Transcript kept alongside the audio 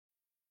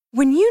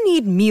When you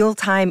need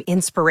mealtime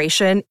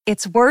inspiration,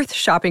 it's worth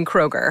shopping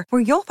Kroger,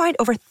 where you'll find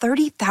over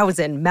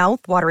 30,000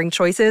 mouth-watering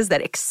choices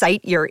that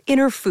excite your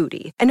inner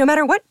foodie. And no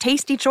matter what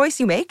tasty choice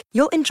you make,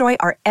 you'll enjoy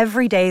our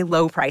everyday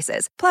low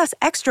prices, plus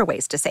extra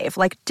ways to save,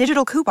 like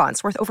digital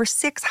coupons worth over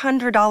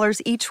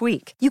 $600 each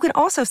week. You can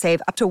also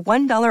save up to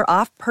 $1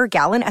 off per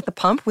gallon at the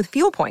pump with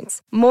fuel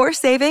points. More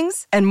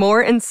savings and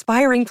more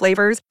inspiring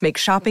flavors make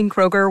shopping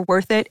Kroger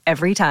worth it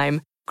every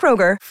time.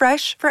 Kroger,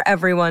 fresh for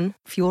everyone.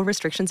 Fuel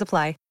restrictions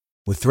apply.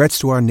 With threats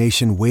to our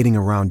nation waiting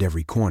around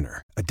every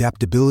corner,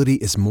 adaptability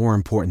is more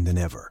important than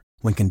ever.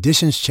 When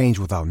conditions change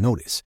without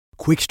notice,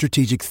 quick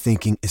strategic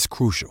thinking is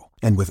crucial.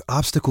 And with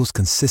obstacles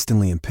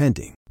consistently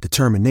impending,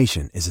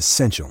 determination is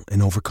essential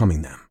in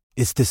overcoming them.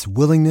 It's this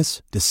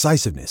willingness,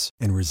 decisiveness,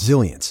 and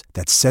resilience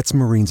that sets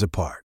Marines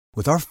apart.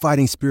 With our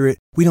fighting spirit,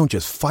 we don't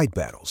just fight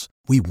battles,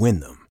 we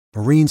win them.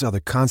 Marines are the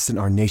constant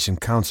our nation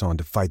counts on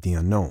to fight the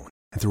unknown.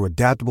 And through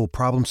adaptable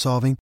problem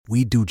solving,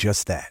 we do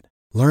just that.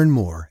 Learn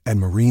more at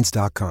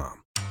marines.com.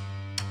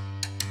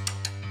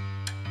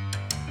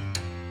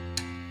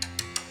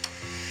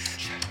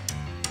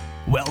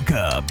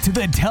 Welcome to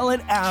the Tell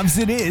It Avs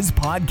It Is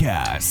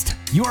podcast,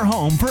 your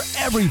home for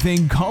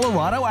everything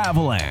Colorado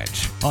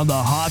Avalanche on the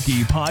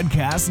Hockey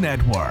Podcast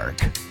Network.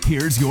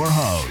 Here's your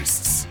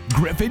hosts,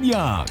 Griffin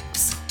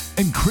Youngs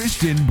and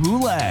Christian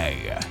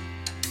Boulay.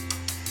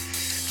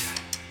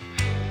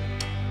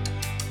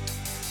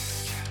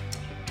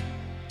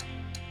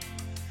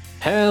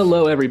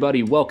 Hello,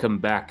 everybody. Welcome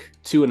back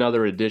to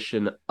another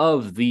edition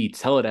of the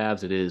Tell It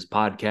Avs It Is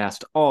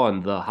podcast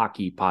on the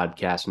Hockey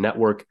Podcast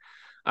Network.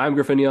 I'm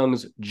Griffin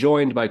Youngs,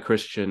 joined by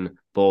Christian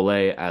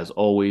Boulay, as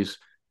always.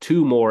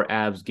 Two more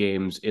Avs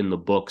games in the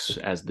books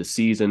as the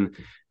season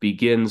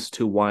begins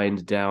to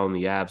wind down.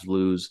 The Avs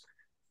lose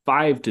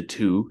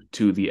 5-2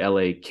 to the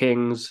LA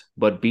Kings,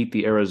 but beat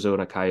the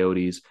Arizona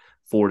Coyotes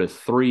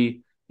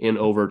 4-3 in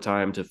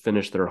overtime to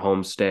finish their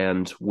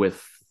homestand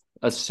with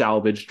a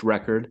salvaged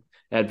record,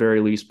 at very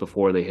least,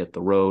 before they hit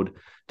the road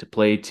to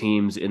play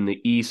teams in the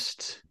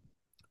East.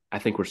 I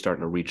think we're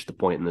starting to reach the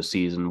point in the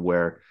season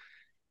where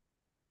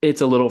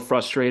it's a little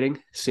frustrating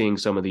seeing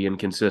some of the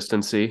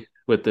inconsistency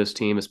with this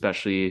team,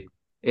 especially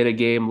in a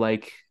game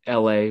like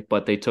LA,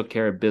 but they took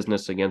care of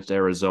business against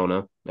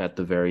Arizona at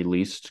the very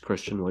least.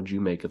 Christian, what'd you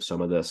make of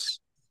some of this?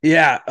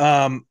 Yeah,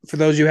 for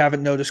those who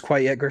haven't noticed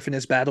quite yet, Griffin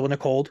is battling a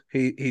cold.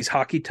 He's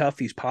hockey tough.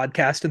 He's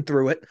podcasting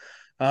through it.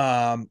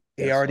 We're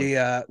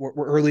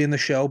early in the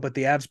show, but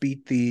the Avs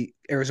beat the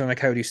Arizona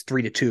Coyotes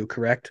 3-2,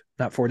 correct?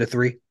 Not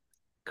 4-3.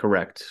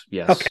 Correct.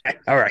 Yes. Okay.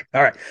 All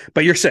right.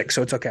 But you're sick,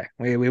 so it's okay.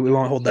 We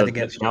won't hold that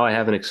against you. Now I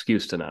have an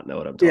excuse to not know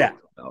what I'm talking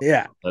about.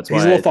 Yeah. That's He's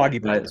why a little foggy.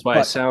 That's why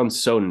I sound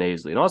so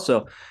nasally. And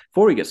also,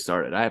 before we get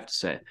started, I have to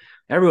say,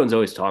 everyone's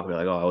always talking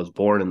about I was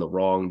born in the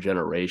wrong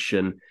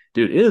generation.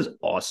 Dude, it is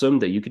awesome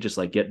that you could just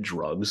get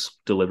drugs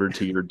delivered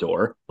to your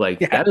door.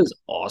 That is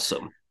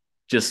awesome.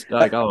 Just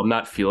I'm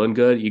not feeling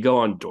good. You go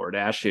on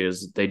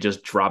DoorDash, they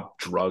just drop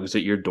drugs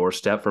at your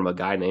doorstep from a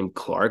guy named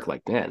Clark.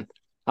 Man,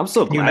 I'm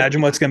so glad. Can you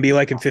imagine what's going to be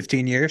like in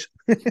 15 years?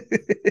 You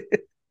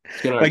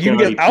can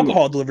get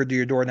alcohol delivered to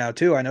your door now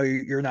too. I know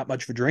you're not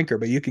much of a drinker,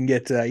 but you can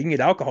get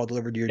alcohol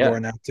delivered to your door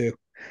now too.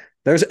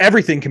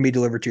 Everything can be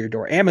delivered to your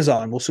door.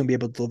 Amazon will soon be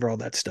able to deliver all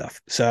that stuff.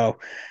 So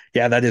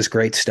yeah, that is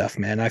great stuff,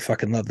 man. I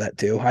fucking love that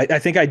too. I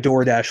think I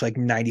DoorDash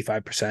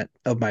 95%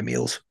 of my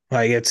meals.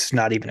 It's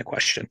not even a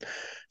question.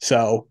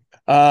 So,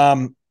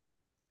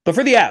 but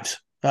for the Avs,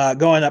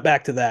 going up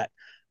back to that,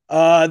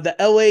 the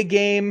LA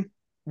game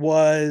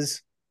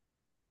was,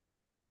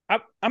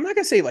 I'm not going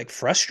to say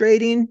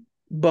frustrating,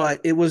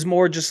 but it was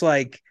more just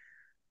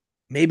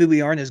maybe we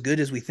aren't as good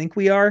as we think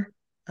we are.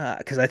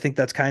 Because I think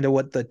that's kind of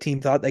what the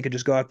team thought. They could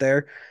just go out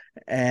there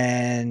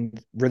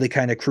and really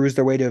kind of cruise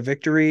their way to a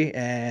victory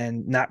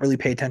and not really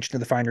pay attention to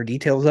the finer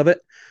details of it.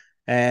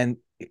 And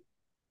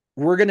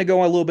we're going to go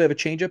on a little bit of a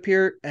change up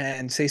here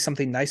and say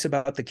something nice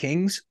about the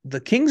Kings. The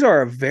Kings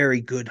are a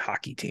very good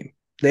hockey team.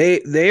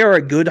 They are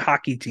a good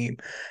hockey team,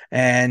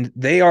 and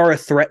they are a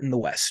threat in the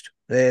West.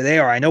 They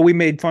are. I know we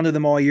made fun of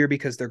them all year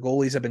because their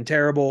goalies have been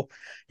terrible,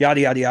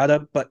 yada, yada,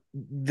 yada, but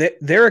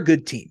they're a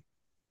good team.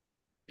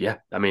 Yeah,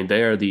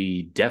 they are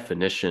the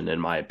definition, in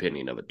my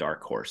opinion, of a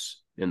dark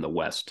horse in the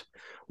West,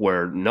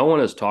 where no one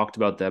has talked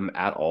about them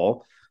at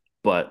all.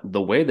 But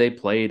the way they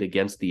played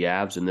against the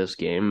Avs in this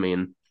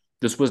game,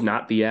 this was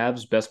not the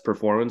Avs' best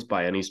performance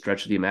by any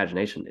stretch of the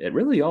imagination. It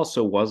really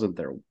also wasn't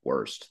their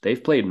worst.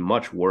 They've played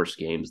much worse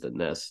games than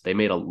this. They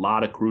made a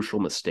lot of crucial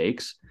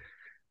mistakes,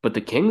 but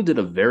the Kings did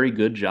a very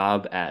good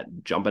job at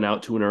jumping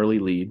out to an early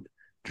lead,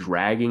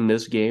 dragging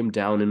this game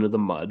down into the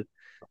mud.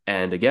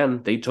 And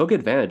again, they took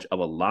advantage of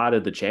a lot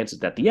of the chances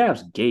that the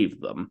Avs gave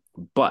them,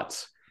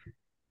 but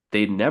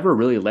they never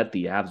really let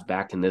the Avs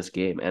back in this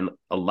game. And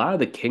a lot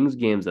of the Kings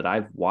games that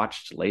I've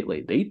watched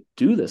lately, they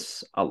do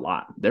this a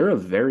lot. They're a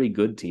very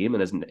good team.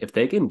 And if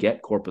they can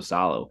get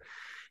Korpisalo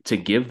to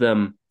give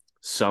them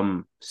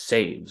some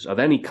saves of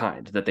any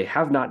kind that they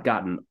have not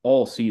gotten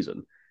all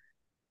season,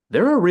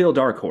 they're a real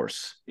dark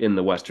horse in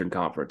the Western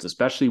Conference,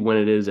 especially when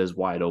it is as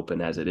wide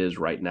open as it is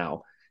right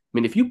now.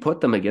 mean, if you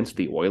put them against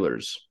the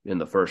Oilers in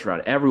the first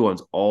round,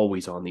 everyone's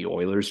always on the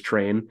Oilers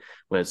train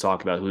when it's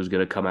talking about who's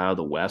going to come out of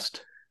the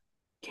West.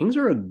 Kings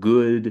are a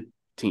good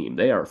team.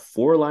 They are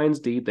 4 lines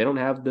deep. They don't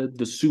have the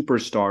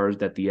superstars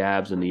that the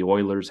Avs and the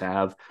Oilers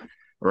have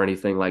or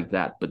anything like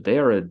that, but they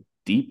are a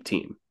deep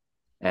team.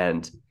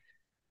 And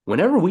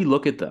whenever we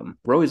look at them,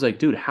 we're always like,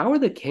 dude, how are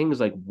the Kings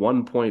like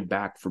 1 point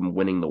back from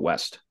winning the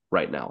West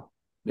right now?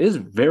 It is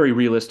very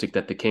realistic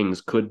that the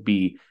Kings could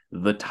be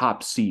the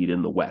top seed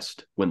in the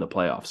West when the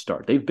playoffs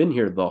start. They've been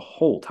here the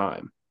whole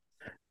time.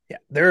 Yeah,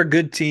 they're a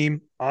good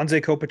team.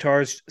 Anze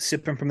Kopitar's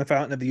sipping from the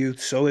fountain of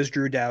youth. So is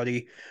Drew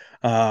Doughty.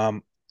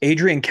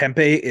 Adrian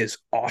Kempe is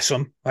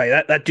awesome.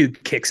 Like, that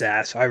dude kicks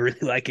ass. I really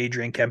like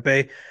Adrian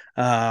Kempe.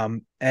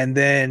 And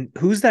then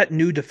who's that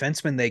new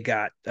defenseman they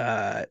got?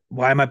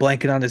 Why am I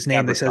blanking on his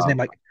name? They said his name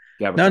like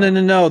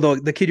no.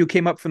 The kid who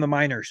came up from the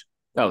minors.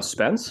 Oh,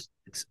 Spence?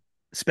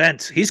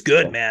 Spence. He's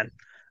good, man.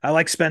 I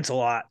like Spence a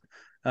lot.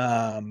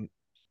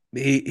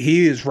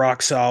 He is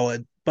rock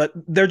solid, but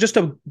they're just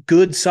a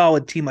good,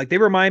 solid team. Like, they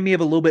remind me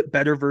of a little bit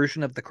better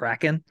version of the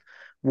Kraken,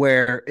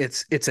 where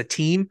it's a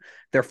team.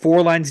 They're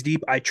 4 lines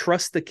deep. I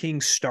trust the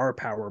Kings' star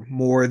power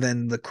more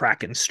than the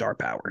Kraken's star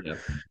power. Yeah.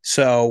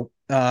 So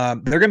they're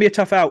going to be a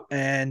tough out.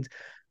 And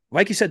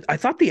like you said, I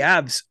thought the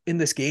Avs in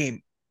this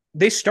game,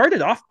 they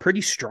started off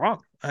pretty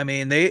strong. I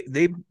mean,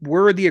 they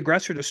were the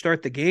aggressor to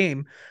start the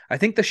game. I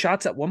think the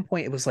shots at one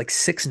point, it was like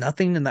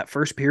 6-0 in that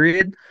first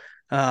period.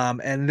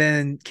 And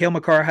then Cale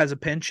Makar has a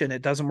pinch and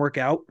it doesn't work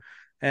out.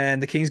 And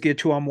the Kings get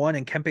 2-on-1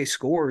 and Kempe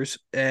scores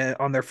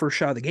on their first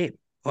shot of the game.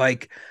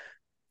 Like,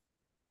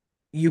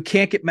 you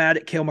can't get mad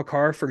at Cale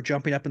Makar for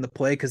jumping up in the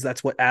play because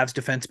that's what Avs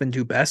defensemen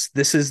do best.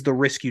 This is the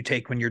risk you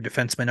take when your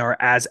defensemen are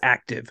as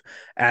active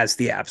as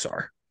the Avs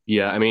are.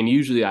 Yeah, I mean,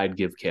 usually I'd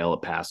give Cale a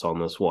pass on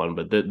this one,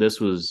 but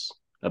this was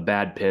a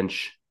bad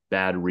pinch,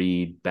 bad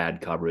read, bad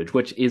coverage,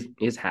 which is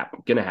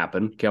going to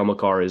happen. Cale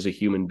Makar is a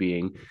human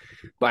being,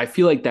 but I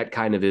feel like that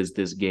kind of is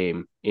this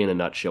game in a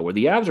nutshell, where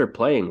the Avs are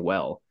playing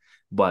well,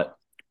 but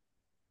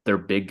their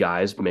big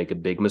guys make a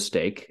big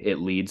mistake. It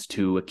leads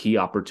to a key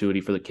opportunity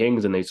for the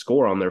Kings, and they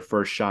score on their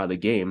first shot of the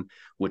game,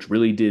 which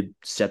really did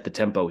set the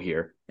tempo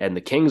here. And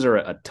the Kings are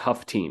a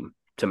tough team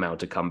to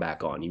mount a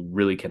comeback on. You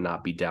really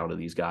cannot be down to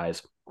these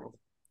guys.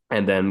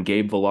 And then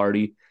Gabe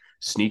Vilardi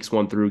sneaks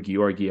one through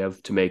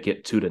Georgiev to make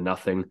it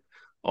 2-0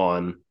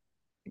 on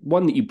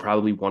one that you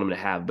probably want him to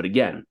have. But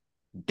again,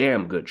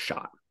 damn good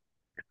shot.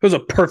 It was a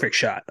perfect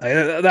shot.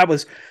 There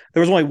was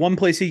only one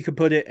place he could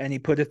put it, and he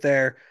put it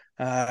there.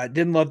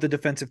 Didn't love the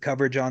defensive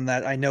coverage on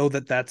that. I know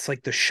that that's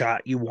like the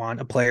shot you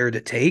want a player to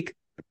take,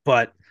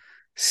 but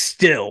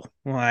still,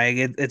 like,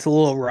 it's a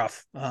little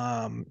rough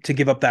to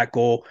give up that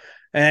goal.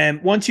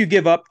 And once you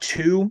give up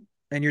 2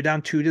 and you're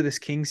down 2 to this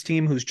Kings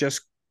team who's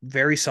just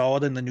very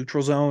solid in the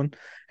neutral zone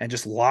and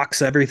just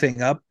locks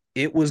everything up,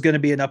 it was going to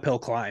be an uphill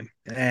climb.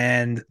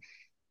 And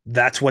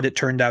that's what it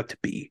turned out to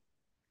be.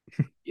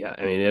 Yeah,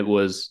 I mean,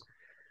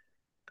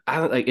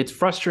 it's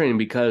frustrating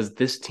because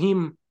this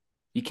team,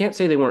 you can't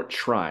say they weren't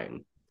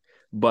trying,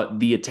 but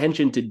the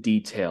attention to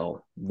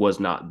detail was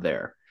not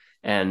there.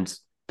 And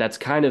that's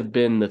kind of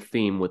been the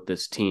theme with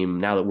this team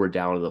now that we're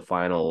down to the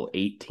final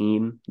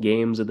 18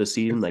 games of the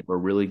season. Like, we're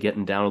really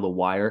getting down to the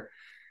wire.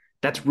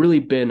 That's really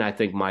been, I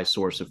think, my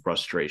source of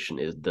frustration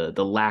is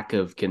the lack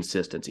of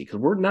consistency, because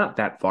we're not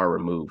that far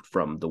removed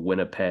from the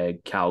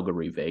Winnipeg,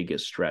 Calgary,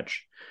 Vegas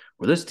stretch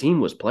where this team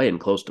was playing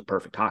close to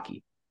perfect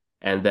hockey.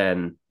 And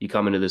then you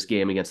come into this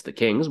game against the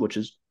Kings, which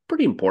is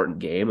pretty important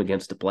game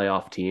against a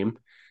playoff team,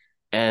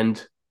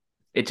 and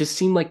it just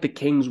seemed like the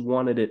Kings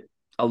wanted it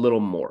a little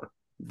more.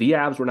 The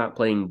Avs were not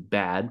playing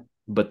bad,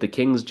 but the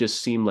Kings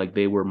just seemed like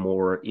they were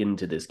more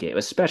into this game,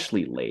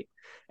 especially late.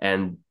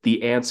 And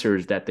the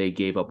answers that they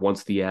gave up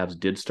once the Avs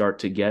did start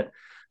to get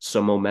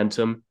some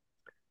momentum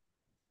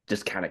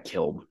just kind of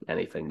killed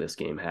anything this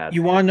game had.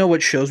 You want to know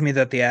what shows me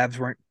that the Avs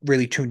weren't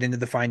really tuned into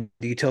the fine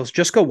details?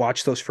 Just go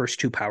watch those first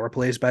 2 power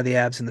plays by the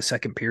Avs in the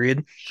second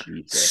period.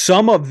 Jesus.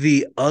 Some of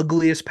the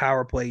ugliest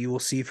power play you will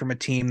see from a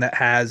team that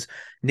has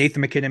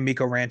Nathan MacKinnon,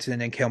 Mikko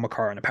Rantanen, and Cale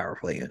Makar on a power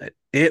play unit.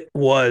 It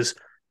was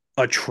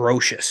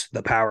atrocious,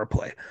 the power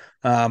play.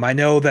 I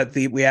know that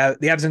the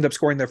Avs end up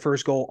scoring their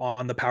first goal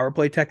on the power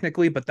play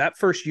technically, but that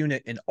first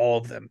unit in all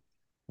of them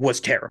was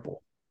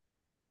terrible.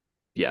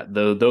 Yeah,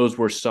 those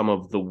were some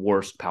of the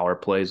worst power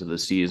plays of the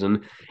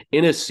season.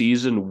 In a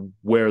season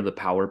where the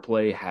power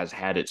play has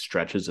had its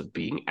stretches of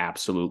being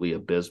absolutely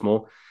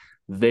abysmal,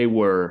 they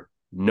were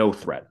no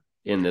threat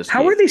in this game.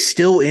 How are they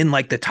still in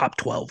like the top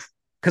 12?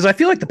 Because I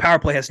feel like the power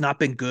play has not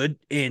been good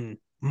in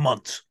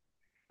months.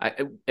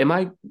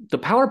 The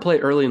power play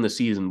early in the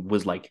season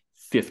was like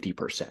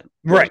 50%.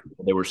 Right.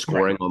 They were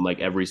scoring on like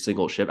every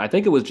single shift. I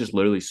think it was just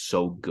literally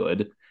so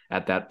good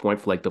at that point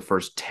for like the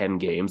first 10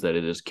 games that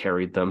it has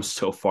carried them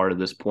so far to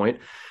this point.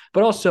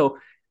 But also,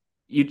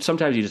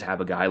 sometimes you just have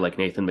a guy like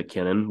Nathan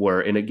MacKinnon where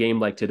in a game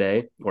like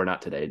today, or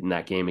not today, in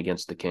that game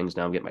against the Kings,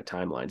 now I'm getting my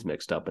timelines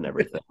mixed up and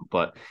everything,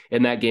 but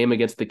in that game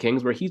against the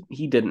Kings where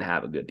he didn't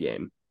have a good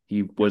game.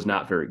 He was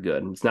not very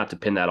good. It's not to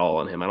pin that all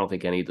on him. I don't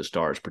think any of the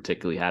stars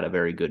particularly had a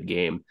very good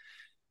game,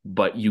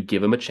 but you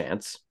give him a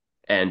chance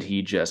and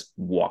he just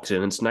walks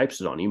in and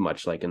snipes it on you,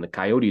 much like in the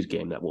Coyotes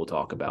game that we'll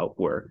talk about,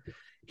 where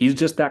he's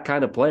just that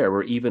kind of player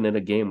where even in a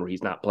game where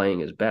he's not playing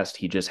his best,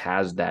 he just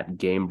has that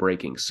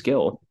game-breaking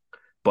skill.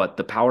 But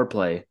the power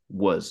play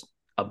was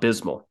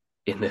abysmal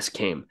in this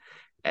game.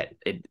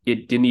 It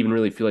didn't even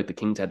really feel like the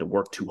Kings had to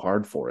work too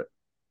hard for it.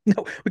 No,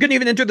 we couldn't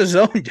even enter the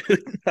zone,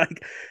 dude.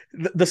 Like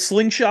the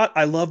slingshot,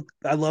 I love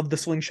the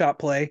slingshot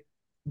play,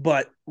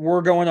 but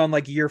we're going on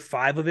like year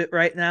 5 of it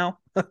right now,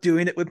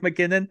 doing it with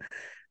MacKinnon.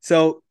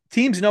 So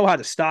teams know how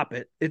to stop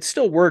it. It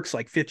still works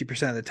like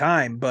 50% of the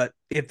time, but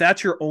if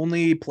that's your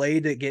only play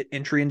to get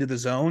entry into the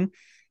zone,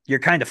 you're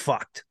kind of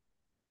fucked.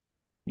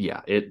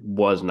 Yeah, it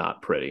was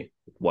not pretty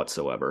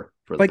whatsoever.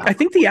 I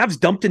think the Avs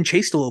dumped and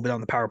chased a little bit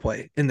on the power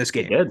play in this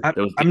game. They did. It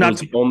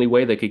was the only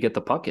way they could get the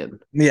puck in.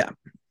 Yeah.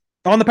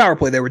 On the power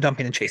play, they were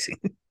dumping and chasing.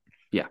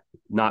 Yeah,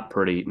 not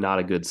pretty, not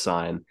a good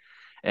sign.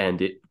 And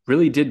it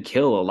really did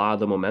kill a lot of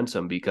the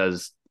momentum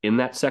because in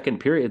that second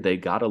period, they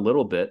got a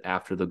little bit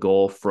after the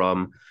goal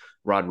from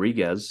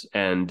Rodriguez,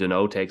 and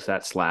Danault takes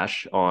that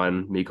slash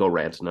on Mikko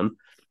Rantanen.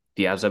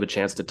 The Avs have a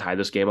chance to tie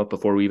this game up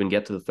before we even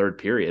get to the third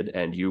period,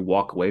 and you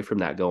walk away from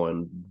that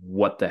going,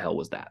 what the hell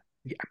was that?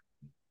 Yeah.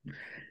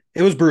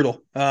 It was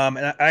brutal.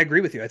 And I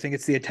agree with you. I think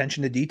it's the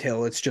attention to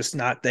detail. It's just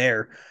not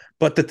there.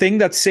 But the thing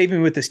that's saving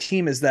me with this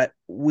team is that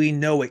we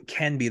know it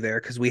can be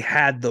there because we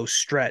had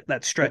that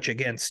stretch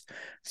against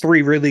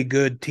 3 really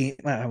good teams.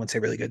 I wouldn't say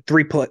really good.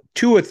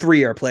 2 or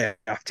 3 are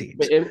playoff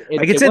teams.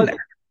 It's in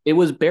there. It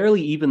was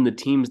barely even the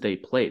teams they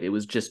played. It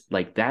was just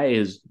like, that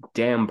is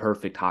damn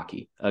perfect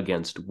hockey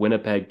against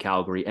Winnipeg,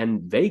 Calgary,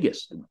 and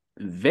Vegas.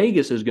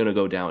 Vegas is going to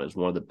go down as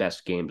one of the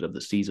best games of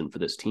the season for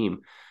this team.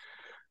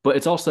 But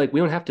it's also like, we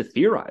don't have to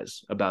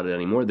theorize about it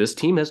anymore. This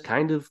team has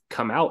kind of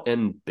come out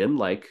and been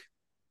like,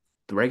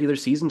 the regular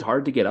season's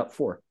hard to get up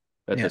for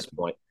at this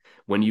point.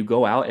 When you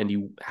go out and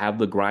you have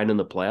the grind in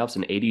the playoffs,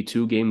 an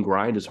 82-game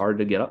grind is hard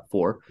to get up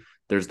for.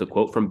 There's the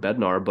quote from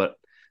Bednar, but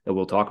that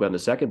we'll talk about in a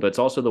second, but it's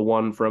also the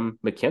one from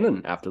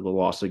MacKinnon after the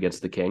loss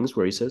against the Kings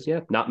where he says,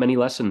 yeah, not many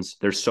lessons.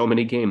 There's so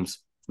many games.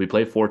 We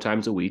play 4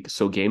 times a week,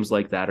 so games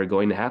like that are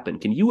going to happen.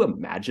 Can you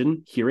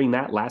imagine hearing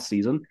that last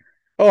season?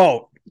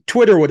 Oh,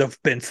 Twitter would have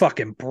been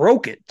fucking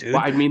broken, dude.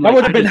 Well, I mean, that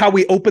would have been how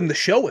we opened the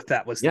show if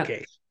that was the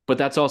case. But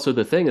that's also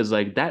the thing is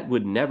like that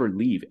would never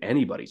leave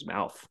anybody's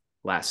mouth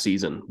last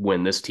season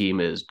when this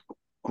team is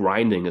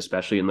grinding,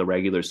 especially in the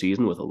regular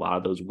season with a lot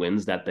of those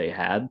wins that they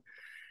had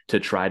to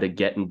try to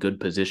get in good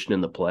position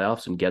in the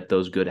playoffs and get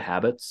those good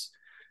habits.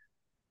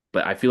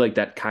 But I feel like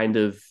that kind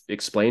of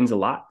explains a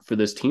lot for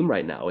this team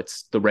right now.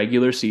 It's the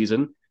regular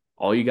season.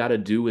 All you got to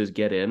do is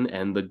get in,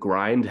 and the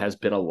grind has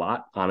been a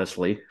lot,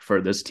 honestly,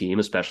 for this team,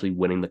 especially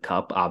winning the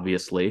cup,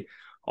 obviously,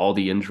 all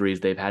the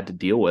injuries they've had to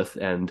deal with.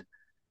 And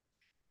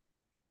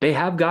they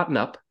have gotten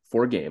up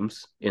 4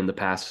 games in the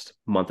past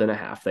month and a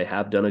half. They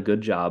have done a good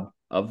job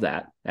of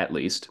that, at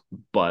least.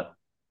 But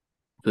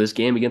for this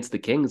game against the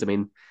Kings, I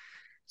mean,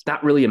 it's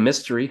not really a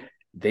mystery.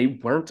 They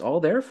weren't all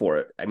there for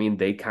it. I mean,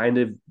 they kind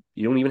of,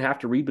 you don't even have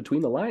to read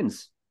between the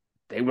lines.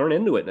 They weren't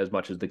into it as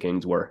much as the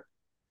Kings were.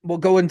 We'll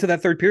go into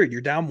that third period.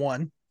 You're down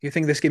 1. You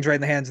think this game's right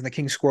in the hands, and the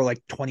Kings score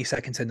like 20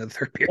 seconds into the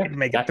third period to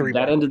make it 3-1.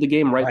 That ended the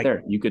game right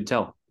there. You could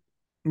tell.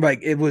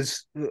 Like, it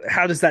was,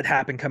 how does that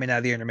happen coming out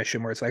of the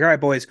intermission where it's like, all right,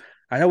 boys,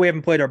 I know we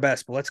haven't played our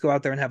best, but let's go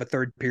out there and have a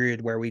third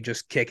period where we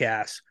just kick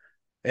ass.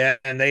 And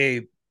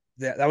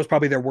that was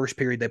probably their worst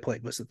period they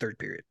played, was the third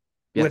period.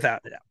 Yeah.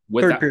 Without a doubt.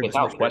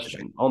 Without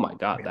question. Oh my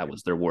God, that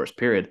was their worst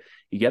period.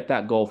 You get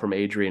that goal from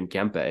Adrian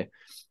Kempe,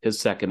 his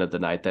second of the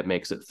night, that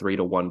makes it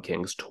 3-1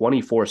 Kings,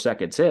 24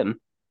 seconds in.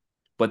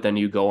 But then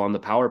you go on the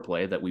power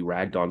play that we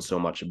ragged on so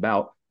much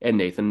about, and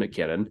Nathan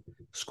MacKinnon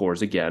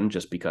scores again,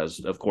 just because,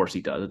 of course,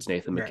 he does. It's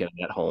Nathan MacKinnon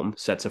at home,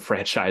 sets a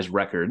franchise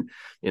record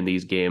in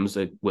these games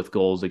with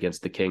goals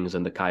against the Kings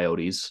and the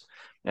Coyotes,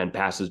 and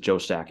passes Joe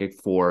Sakic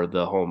for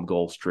the home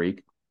goal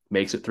streak,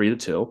 makes it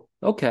 3-2.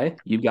 Okay,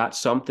 you've got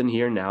something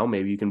here now.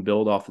 Maybe you can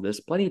build off of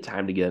this. Plenty of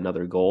time to get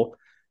another goal.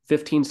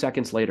 15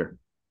 seconds later,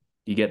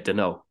 you get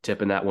Danault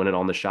tipping that one in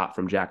on the shot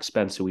from Jack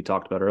Spence, who we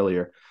talked about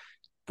earlier.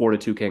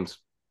 4-2 Kings.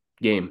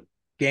 Game.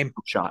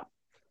 Shot.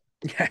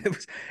 Yeah,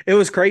 it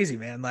was crazy,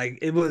 man. Like,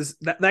 it was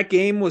that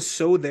game was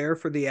so there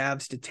for the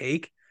Avs to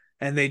take,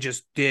 and they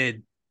just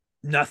did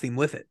nothing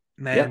with it.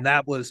 Man, I think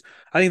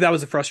that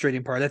was the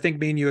frustrating part. I think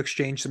me and you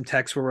exchanged some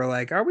texts where we're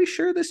like, are we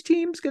sure this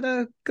team's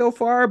gonna go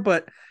far?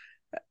 But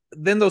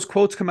then those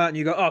quotes come out and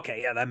you go,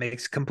 okay, yeah, that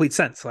makes complete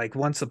sense. Like,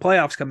 once the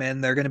playoffs come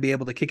in, they're going to be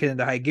able to kick it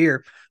into high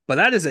gear. But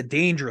that is a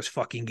dangerous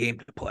fucking game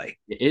to play.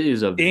 It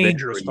is a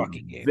dangerous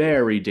fucking game.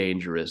 Very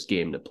dangerous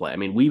game to play. I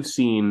mean, we've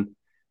seen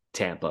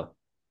Tampa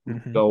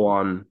go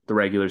on the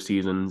regular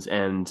seasons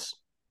and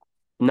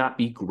not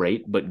be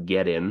great, but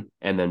get in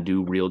and then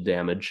do real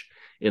damage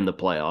in the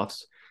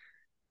playoffs.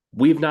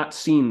 We've not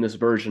seen this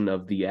version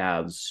of the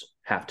Avs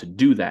have to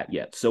do that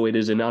yet. So it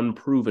is an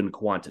unproven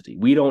quantity.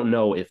 We don't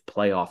know if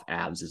playoff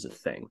abs is a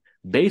thing.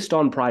 Based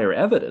on prior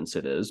evidence,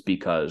 it is,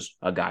 because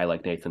a guy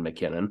like Nathan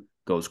MacKinnon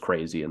goes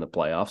crazy in the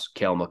playoffs.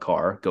 Cale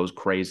Makar goes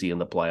crazy in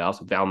the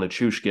playoffs. Val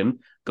Nichushkin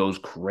goes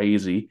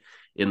crazy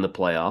in the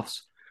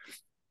playoffs.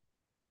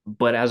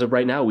 But as of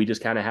right now, we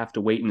just kind of have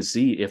to wait and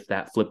see if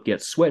that flip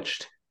gets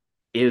switched.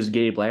 Is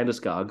Gabe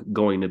Landeskog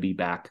going to be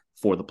back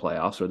for the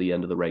playoffs or the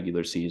end of the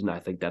regular season? I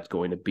think that's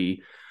going to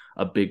be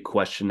a big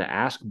question to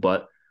ask.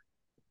 But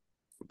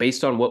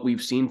based on what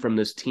we've seen from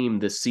this team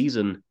this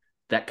season,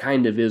 that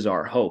kind of is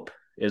our hope,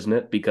 isn't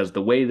it? Because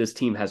the way this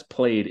team has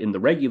played in the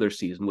regular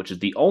season, which is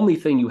the only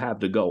thing you have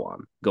to go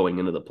on going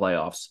into the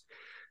playoffs,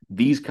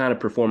 these kind of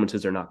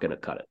performances are not going to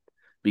cut it.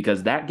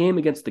 Because that game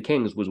against the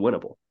Kings was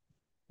winnable.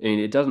 I mean,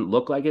 it doesn't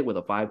look like it with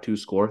a 5-2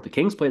 score. The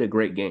Kings played a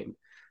great game.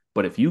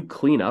 But if you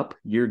clean up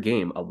your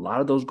game, a lot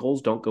of those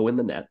goals don't go in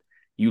the net.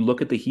 You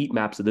look at the heat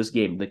maps of this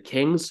game. The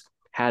Kings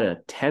had a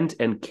tent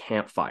and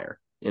campfire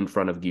in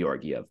front of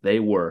Georgiev. They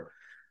were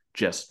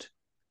just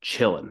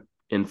chilling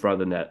in front of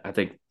the net. I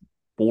think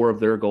 4 of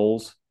their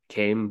goals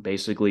came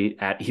basically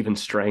at even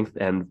strength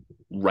and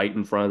right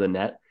in front of the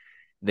net.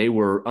 They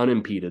were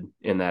unimpeded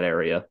in that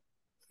area.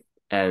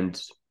 And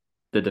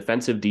the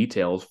defensive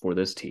details for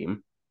this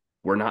team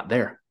were not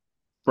there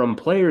from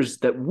players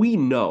that we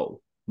know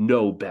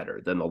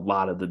better than a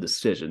lot of the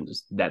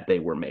decisions that they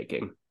were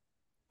making.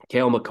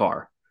 Cale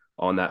Makar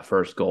on that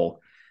first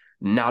goal,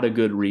 not a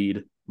good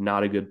read,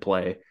 not a good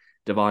play.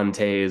 Devon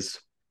Toews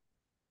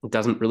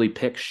doesn't really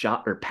pick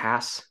shot or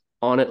pass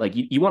on it. Like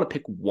you want to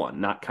pick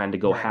one, not kind of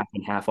go half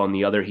and half on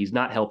the other. He's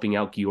not helping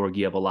out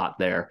Georgiev a lot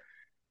there.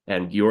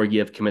 And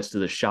Georgiev commits to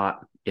the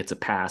shot. It's a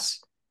pass,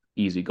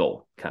 easy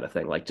goal kind of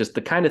thing. Like just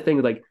the kind of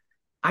thing like,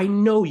 I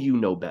know you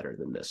know better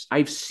than this.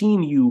 I've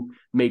seen you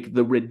make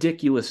the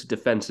ridiculous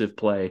defensive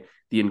play,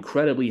 the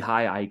incredibly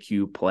high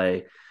IQ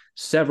play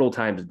several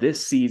times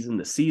this season,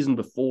 the season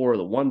before,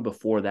 the one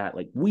before that.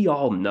 Like we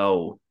all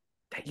know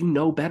that you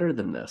know better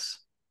than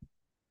this.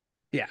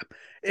 Yeah,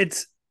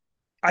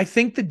 I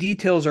think the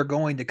details are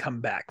going to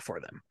come back for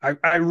them.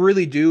 I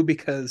really do,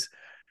 because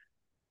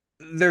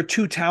they're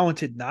too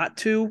talented not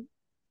to.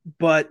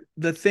 But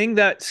the thing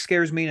that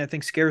scares me, and I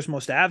think scares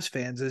most Avs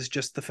fans, is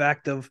just the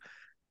fact of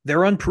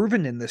they're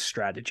unproven in this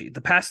strategy. The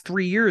past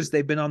 3 years,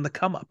 they've been on the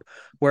come up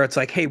where it's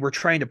like, hey, we're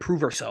trying to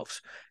prove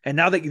ourselves. And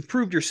now that you've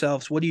proved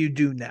yourselves, what do you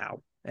do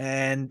now?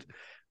 And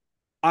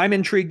I'm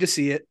intrigued to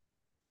see it,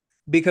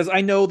 because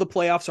I know the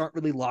playoffs aren't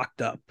really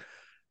locked up,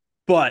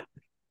 but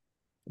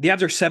the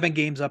Avs are 7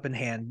 games up in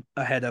hand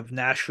ahead of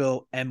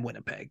Nashville and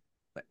Winnipeg.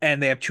 And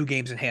they have 2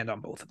 games in hand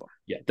on both of them.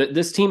 Yeah,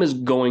 this team is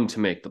going to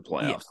make the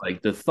playoffs. Yeah.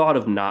 Like the thought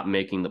of not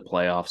making the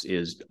playoffs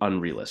is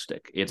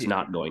unrealistic. It's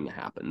not going to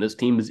happen. This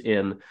team is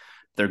in.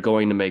 They're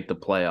going to make the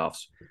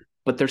playoffs,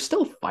 but they're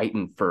still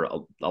fighting for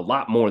a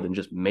lot more than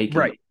just making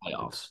the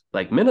playoffs.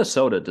 Like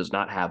Minnesota does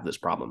not have this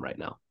problem right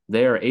now.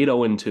 They are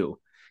 8-0-2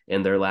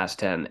 in their last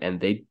 10, and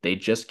they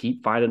just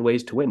keep finding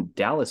ways to win.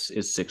 Dallas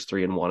is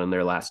 6-3-1 in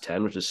their last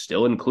 10, which is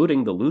still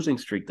including the losing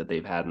streak that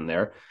they've had in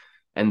there,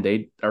 and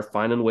they are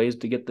finding ways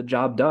to get the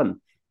job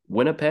done.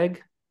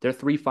 Winnipeg, they're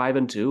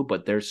 3-5-2,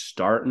 but they're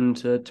starting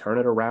to turn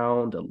it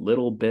around a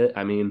little bit.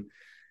 I mean,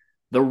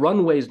 the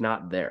runway's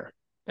not there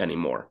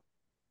anymore.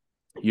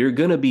 You're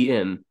going to be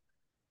in,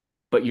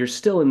 but you're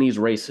still in these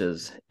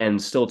races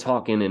and still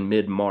talking in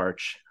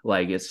mid-March.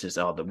 Like it's just,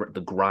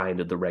 the grind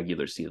of the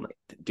regular season. Like,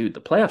 dude, the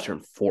playoffs are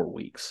in 4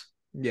 weeks.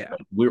 Yeah.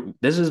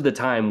 This is the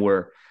time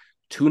where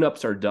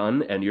tune-ups are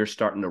done and you're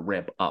starting to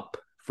ramp up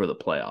for the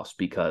playoffs,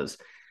 because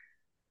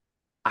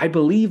I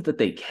believe that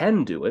they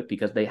can do it,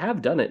 because they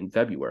have done it in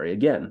February.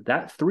 Again,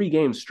 that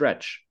 3-game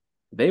stretch,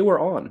 they were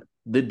on.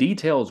 The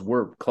details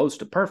were close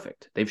to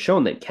perfect. They've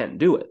shown they can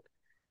do it.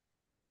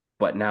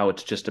 But now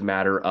it's just a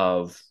matter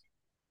of,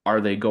 are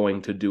they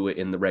going to do it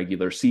in the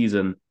regular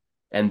season?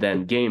 And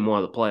then game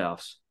 1 of the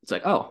playoffs, it's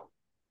like, oh,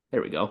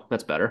 there we go.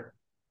 That's better.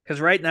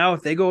 Because right now,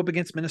 if they go up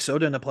against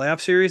Minnesota in a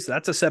playoff series,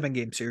 that's a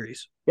 7-game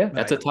series. Yeah,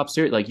 that's a tough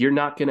series. Like you're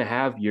not going to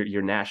have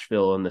your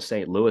Nashville and the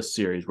St. Louis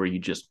series where you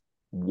just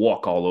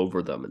walk all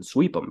over them and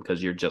sweep them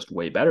because you're just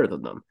way better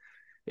than them.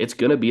 It's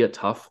going to be a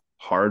tough,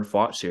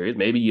 hard-fought series.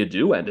 Maybe you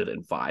do end it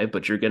in 5,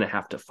 but you're going to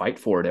have to fight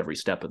for it every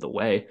step of the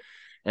way.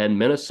 And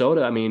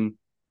Minnesota, I mean,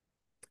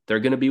 they're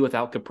going to be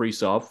without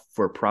Kaprizov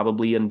for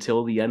probably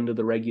until the end of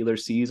the regular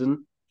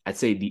season. I'd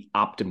say the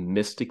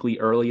optimistically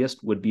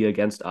earliest would be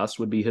against us,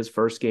 would be his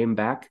first game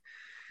back.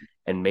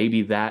 And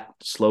maybe that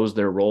slows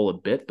their roll a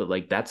bit, but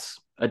like that's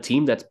a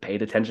team that's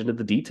paid attention to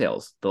the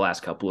details the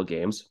last couple of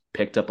games,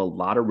 picked up a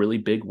lot of really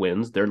big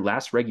wins. Their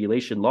last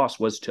regulation loss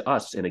was to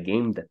us in a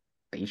game that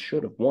they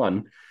should have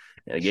won,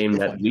 in a game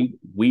that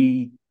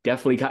we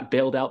definitely got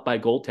bailed out by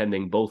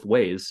goaltending both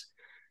ways.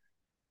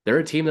 They're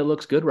a team that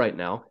looks good right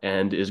now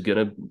and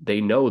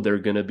they know they're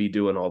going to be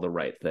doing all the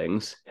right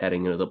things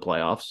heading into the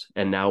playoffs.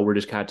 And now we're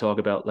just kind of talking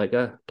about like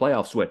a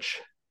playoff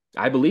switch.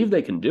 I believe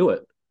they can do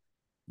it,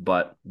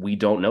 but we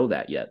don't know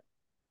that yet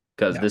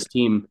because this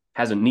team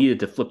hasn't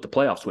needed to flip the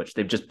playoff switch.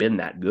 They've just been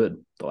that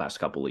good the last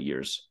couple of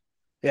years.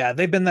 Yeah,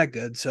 they've been that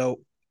good. So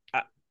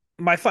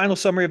my final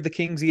summary of the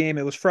Kings game,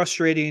 it was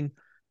frustrating,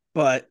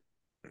 but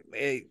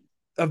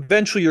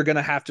eventually you're going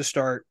to have to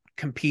start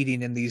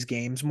competing in these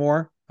games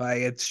more.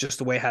 It's just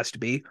the way it has to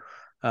be.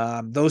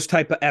 Those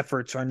type of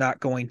efforts are not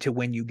going to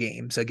win you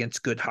games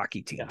against good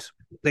hockey teams.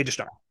 Yeah. They just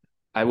aren't.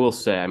 I will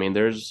say, I mean,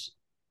 there's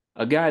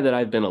a guy that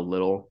I've been a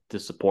little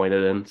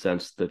disappointed in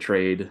since the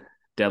trade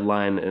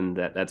deadline, and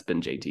that's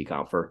been JT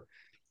Compher.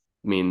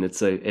 I mean,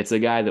 it's a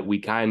guy that we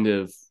kind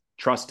of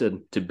trusted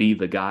to be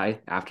the guy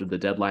after the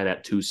deadline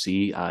at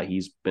 2C.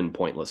 He's been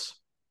pointless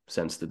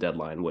since the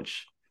deadline,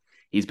 which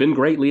he's been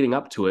great leading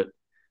up to it,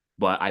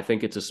 but I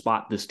think it's a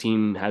spot this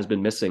team has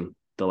been missing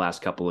the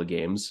last couple of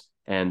games.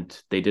 And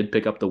they did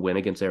pick up the win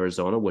against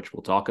Arizona, which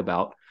we'll talk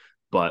about.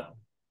 But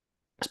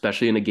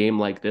especially in a game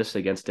like this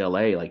against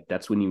LA, like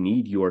that's when you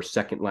need your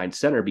second line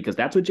center, because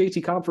that's what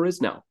JT Compher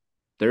is now.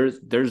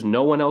 There's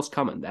no one else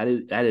coming. That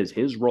is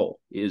his role.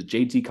 It is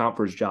JT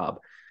Compher's job.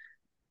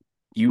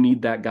 You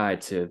need that guy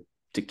to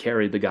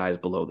carry the guys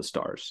below the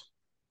Stars.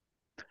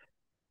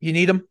 You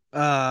need him.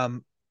 I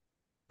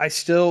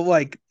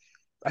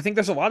think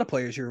there's a lot of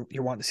players you're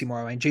wanting to see more.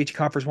 I mean, JT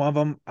Compher's one of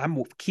them.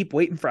 I'm keep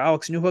waiting for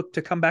Alex Newhook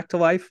to come back to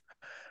life.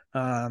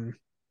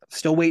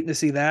 Still waiting to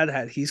see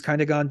that. He's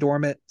kind of gone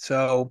dormant.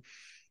 So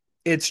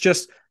it's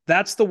just,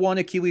 that's the one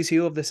Achilles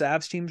heel of this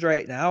Avs teams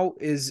right now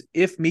is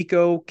if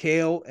Mikko,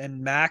 Cale,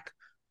 and Mac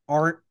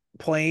aren't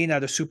playing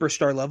at a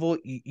superstar level,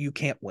 you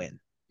can't win.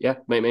 Yeah,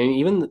 I mean,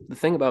 even the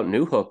thing about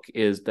Newhook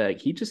is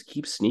that he just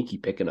keeps sneaky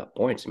picking up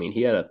points. I mean,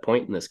 he had a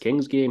point in this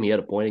Kings game. He had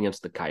a point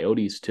against the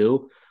Coyotes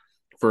too.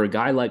 For a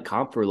guy like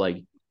Compher,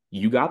 like,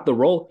 you got the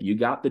role, you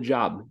got the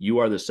job. You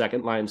are the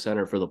second line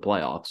center for the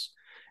playoffs,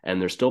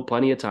 and there's still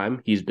plenty of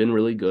time. He's been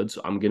really good,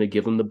 so I'm going to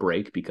give him the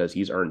break because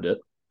he's earned it,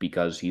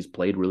 because he's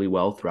played really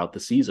well throughout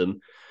the season.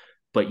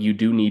 But you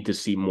do need to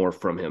see more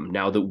from him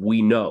now that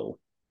we know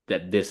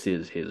that this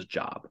is his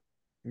job.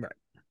 Right.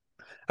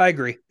 I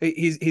agree.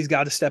 He's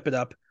got to step it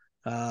up.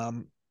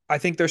 I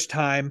think there's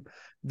time.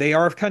 They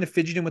are kind of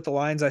fidgeting with the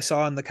lines. I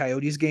saw in the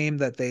Coyotes game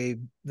that they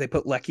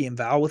put Leckie and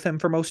Val with him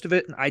for most of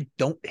it, and I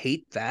don't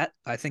hate that.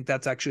 I think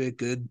that's actually a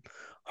good,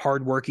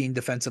 hardworking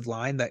defensive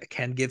line that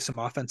can give some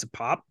offensive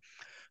pop.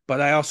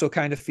 But I also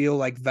kind of feel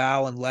like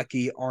Val and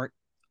Leckie aren't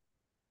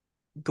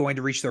going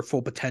to reach their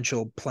full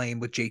potential playing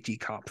with JT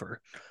Compher.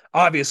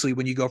 Obviously,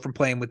 when you go from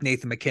playing with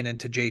Nathan MacKinnon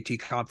to JT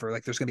Compher,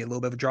 like there's going to be a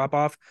little bit of a drop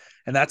off,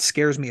 and that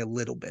scares me a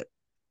little bit.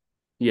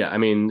 Yeah, I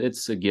mean,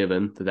 it's a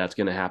given that that's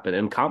going to happen.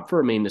 And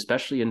Compher, I mean,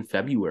 especially in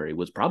February,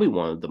 was probably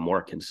one of the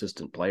more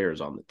consistent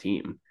players on the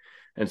team.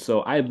 And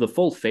so I have the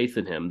full faith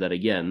in him that,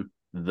 again,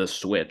 the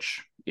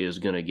switch is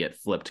going to get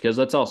flipped. Because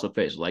let's also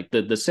face it, like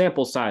the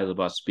sample size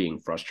of us being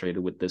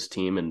frustrated with this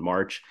team in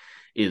March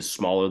is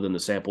smaller than the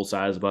sample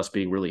size of us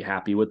being really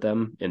happy with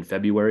them in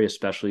February,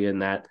 especially in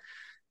that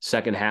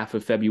second half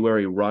of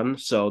February run.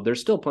 So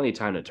there's still plenty of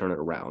time to turn it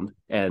around.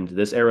 And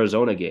this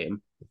Arizona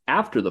game,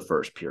 after the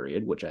first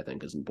period, which I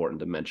think is important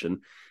to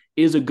mention,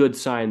 is a good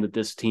sign that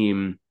this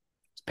team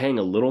is paying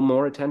a little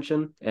more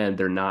attention and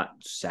they're not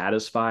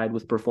satisfied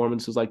with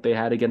performances like they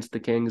had against the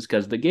Kings,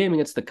 because the game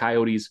against the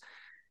Coyotes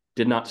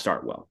did not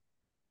start well.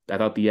 I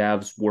thought the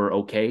Avs were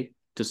okay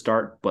to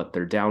start, but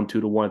they're down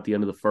 2-1 at the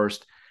end of the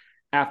first.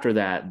 After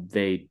that,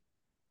 they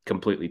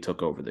completely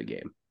took over the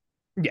game.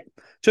 Yeah,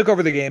 took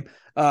over the game.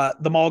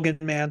 The Mulligan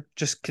man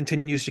just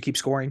continues to keep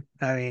scoring.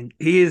 I mean,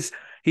 he's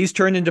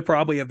turned into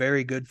probably a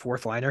very good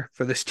fourth liner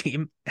for this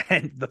team.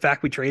 And the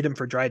fact we trade him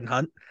for Dryden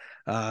Hunt,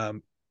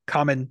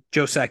 common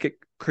Joe Sakic,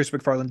 Chris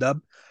McFarland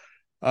dub.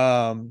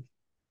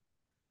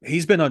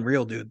 He's been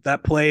unreal, dude.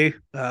 That play,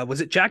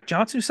 was it Jack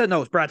Johnson who said? No,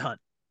 it was Brad Hunt.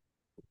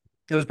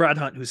 It was Brad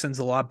Hunt who sends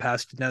the lob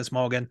pass to Dennis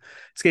Mulligan,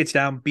 skates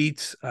down,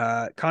 beats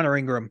Connor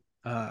Ingram,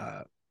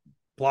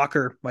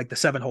 blocker, like the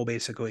 7-hole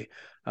basically.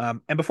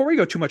 And before we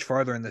go too much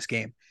farther in this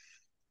game,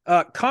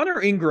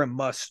 Connor Ingram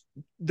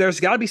there's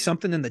got to be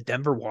something in the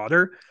Denver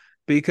water,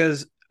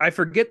 because I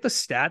forget the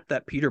stat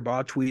that Peter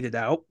Baugh tweeted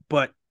out,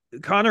 but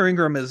Connor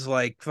Ingram is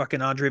like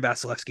fucking Andrei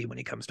Vasilevsky when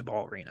he comes to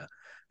Ball Arena.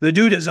 The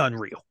dude is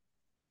unreal.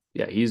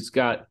 Yeah, he's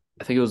got,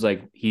 I think it was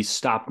like he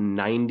stopped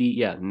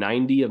 90 of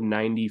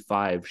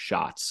 95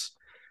 shots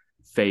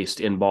faced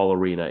in Ball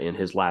Arena in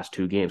his last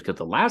two games, because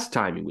the last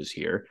time he was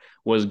here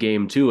was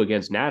game 2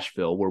 against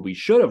Nashville, where we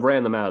should have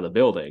ran them out of the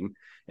building,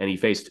 and he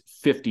faced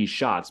 50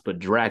 shots, but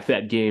dragged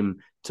that game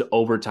to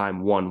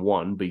overtime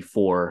 1-1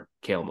 before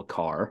Cale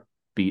Makar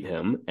beat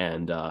him.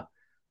 And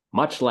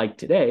much like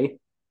today,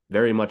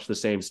 very much the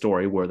same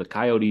story, where the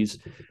Coyotes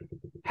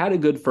had a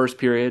good first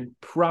period,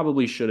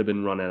 probably should have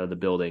been run out of the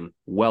building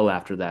well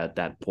after that at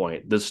that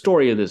point. The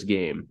story of this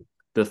game,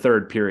 the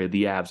third period,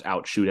 the Avs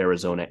outshoot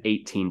Arizona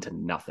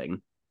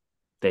 18-0.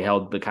 They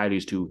held the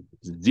Coyotes to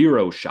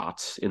 0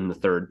 shots in the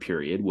third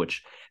period,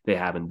 which they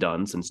haven't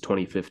done since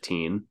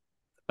 2015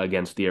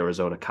 against the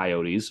Arizona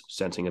Coyotes,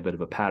 sensing a bit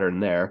of a pattern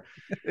there.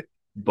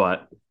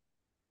 But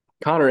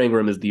Connor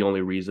Ingram is the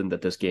only reason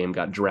that this game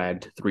got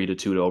dragged 3-2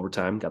 to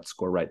overtime, got the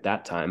score right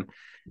that time.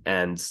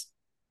 And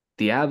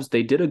the Avs,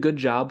 they did a good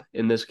job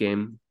in this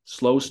game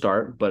slow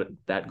start, but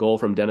that goal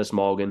from Dennis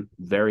Mulligan,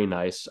 very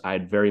nice.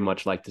 I'd very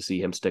much like to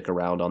see him stick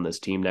around on this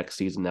team next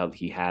season now that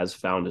he has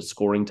found his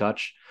scoring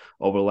touch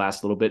over the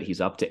last little bit.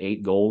 He's up to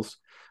 8 goals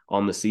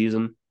on the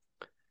season.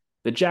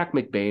 The Jack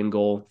McBain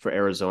goal for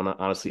Arizona,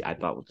 honestly, I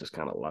thought was just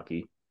kind of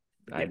lucky.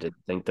 I didn't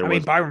think there was. I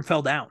mean, Byron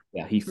fell down.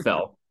 Yeah, he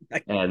fell.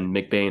 And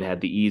McBain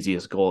had the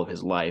easiest goal of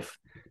his life.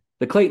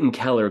 The Clayton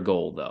Keller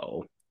goal,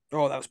 though.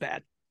 Oh, that was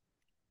bad.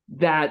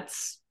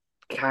 That's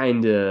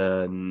kind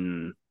of,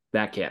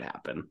 that can't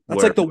happen.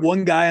 That's like the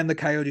one guy on the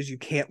Coyotes you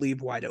can't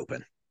leave wide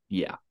open.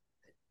 Yeah.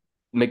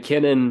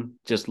 McKinnon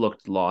just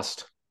looked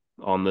lost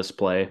on this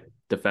play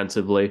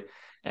defensively,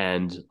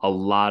 and a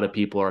lot of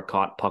people are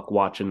caught puck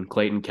watching.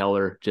 Clayton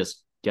Keller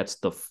just gets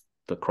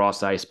the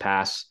cross ice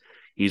pass.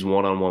 He's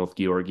one-on-one with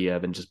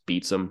Georgiev and just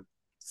beats him.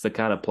 It's the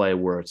kind of play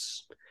where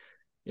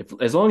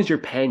as long as you're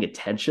paying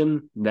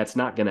attention, that's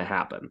not going to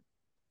happen.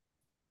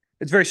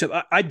 It's very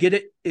simple. I'd get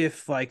it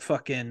if like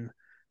fucking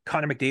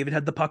Connor McDavid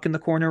had the puck in the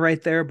corner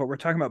right there, but we're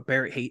talking about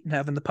Barrett Hayton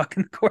having the puck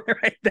in the corner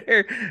right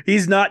there.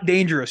 He's not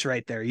dangerous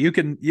right there. You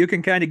can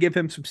kind of give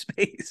him some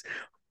space.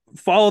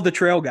 Follow the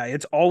trail guy.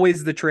 It's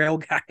always the trail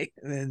guy.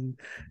 And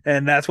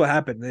that's what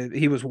happened.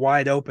 He was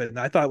wide open.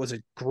 I thought it was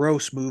a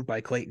gross move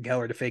by Clayton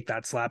Keller to fake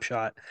that slap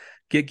shot,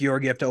 get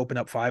Georgiev to open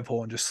up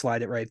 5-hole and just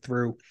slide it right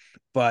through.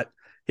 But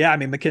yeah, I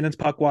mean, McKinnon's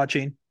puck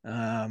watching.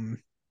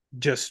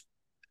 Just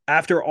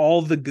after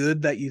all the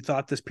good that you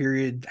thought this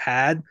period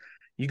had,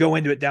 you go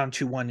into it down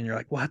 2-1 and you're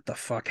like, what the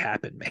fuck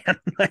happened, man?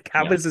 Like,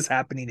 how is this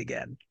happening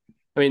again?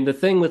 I mean, the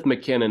thing with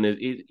McKinnon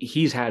is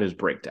he's had his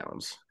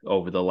breakdowns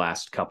over the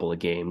last couple of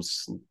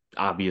games.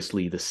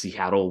 Obviously, the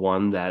Seattle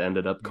one that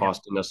ended up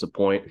costing us a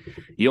point.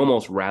 You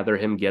almost rather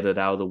him get it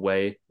out of the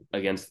way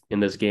in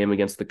this game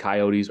against the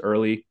Coyotes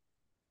early.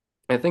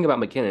 And the thing about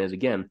McKinnon is,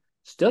 again,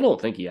 still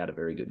don't think he had a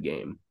very good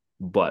game,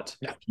 but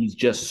he's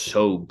just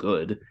so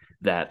good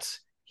that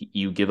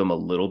you give him a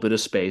little bit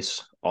of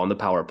space on the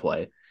power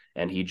play,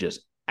 and he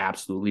just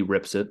absolutely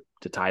rips it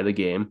to tie the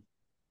game.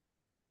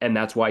 And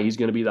that's why he's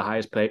going to be the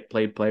highest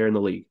played player in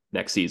the league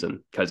next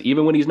season. Because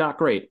even when he's not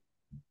great,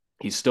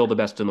 he's still the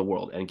best in the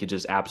world and can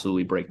just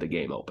absolutely break the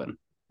game open.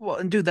 Well,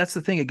 and dude, that's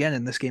the thing again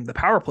in this game. The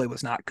power play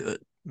was not good.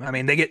 I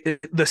mean, the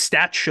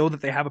stats show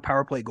that they have a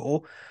power play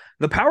goal.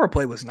 The power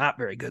play was not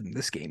very good in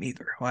this game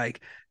either.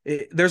 Like,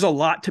 there's a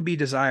lot to be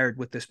desired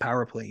with this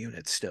power play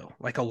unit still,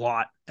 like a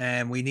lot.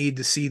 And we need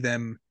to see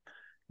them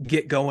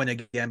get going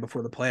again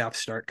before the playoffs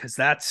start, because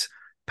that's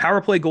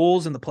power play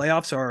goals in the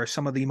playoffs are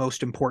some of the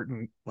most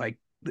important. Like,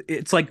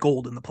 it's like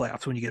gold in the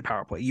playoffs when you get a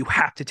power play. You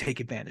have to take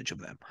advantage of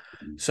them.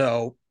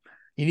 So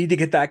you need to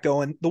get that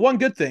going. The one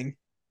good thing,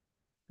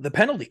 the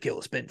penalty kill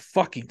has been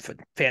fucking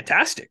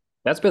fantastic.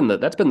 That's been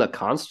the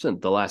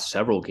constant the last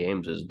several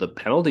games. Is the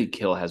penalty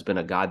kill has been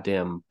a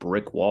goddamn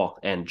brick wall.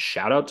 And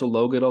shout out to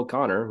Logan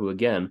O'Connor, who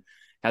again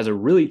has a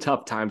really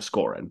tough time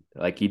scoring,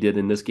 like he did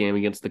in this game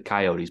against the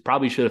Coyotes.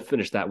 Probably should have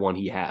finished that one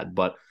he had,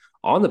 but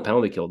on the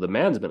penalty kill, the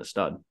man's been a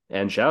stud.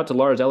 And shout out to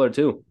Lars Eller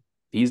too.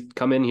 He's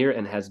come in here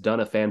and has done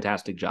a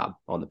fantastic job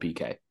on the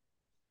PK.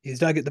 He's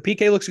done good. The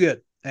PK looks good.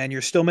 And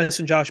you're still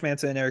missing Josh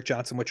Manson and Erik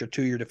Johnson, which are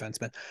 2-year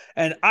defensemen.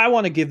 And I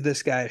want to give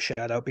this guy a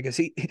shout out because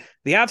the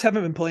Avs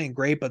haven't been playing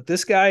great, but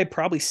this guy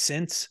probably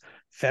since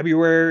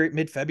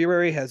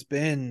mid-February has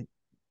been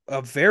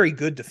a very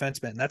good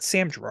defenseman. That's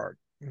Sam Girard.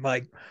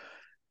 Like,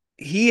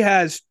 he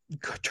has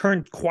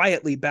turned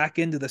quietly back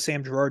into the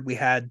Sam Girard we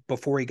had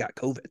before he got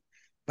COVID.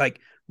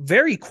 Like,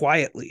 very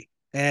quietly.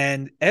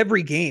 And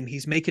every game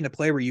he's making a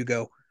play where you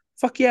go,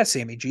 fuck yeah,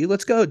 Sammy G,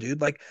 let's go,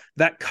 dude. Like,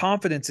 that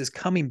confidence is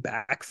coming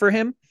back for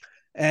him.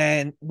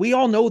 And we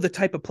all know the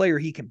type of player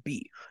he can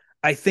be.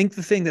 I think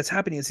the thing that's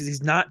happening is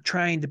he's not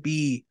trying to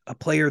be a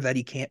player that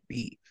he can't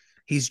be.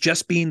 He's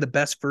just being the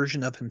best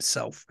version of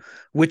himself,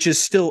 which is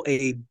still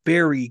a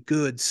very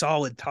good,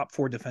 solid top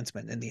 4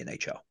 defenseman in the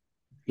NHL.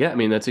 Yeah, I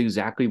mean, that's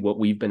exactly what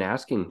we've been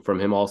asking from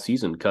him all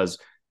season, because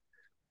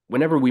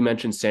whenever we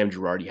mention Sam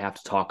Girard, you have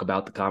to talk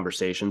about the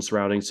conversation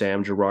surrounding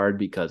Sam Girard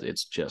because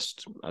it's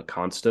just a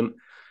constant.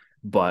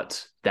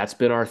 But that's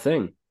been our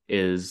thing,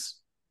 is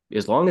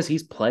as long as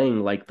he's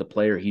playing like the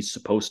player he's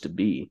supposed to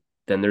be,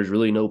 then there's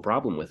really no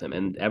problem with him.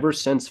 And ever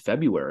since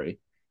February,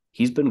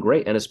 he's been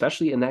great. And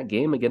especially in that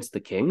game against the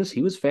Kings,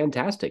 he was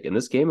fantastic. In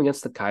this game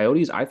against the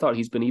Coyotes, I thought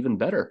he's been even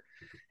better.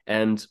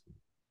 And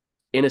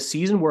in a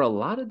season where a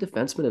lot of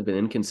defensemen have been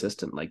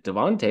inconsistent, like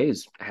Devon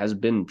Toews has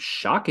been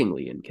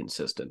shockingly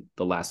inconsistent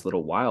the last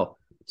little while,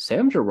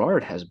 Sam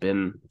Girard has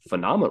been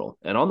phenomenal.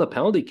 And on the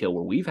penalty kill,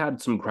 where we've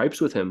had some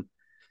gripes with him,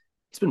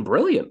 he's been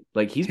brilliant.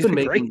 Like, he's been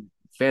making great,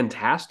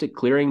 fantastic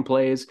clearing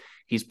plays.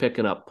 He's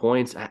picking up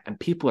points, and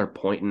people are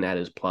pointing at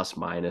his plus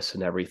minus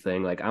and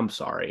everything. Like, I'm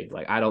sorry.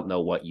 Like, I don't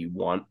know what you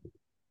want.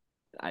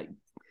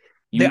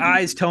 The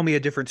eyes tell me a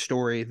different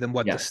story than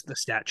what the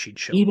stat sheet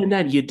shows. Even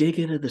then, you dig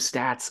into the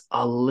stats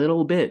a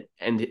little bit,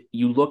 and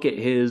you look at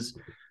his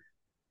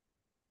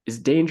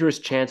dangerous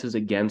chances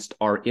against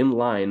are in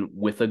line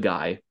with a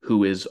guy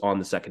who is on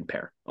the second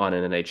pair on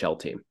an NHL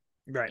team.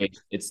 Right.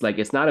 It's like,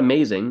 it's not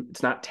amazing.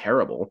 It's not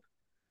terrible.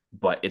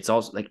 but it's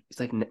also like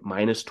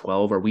minus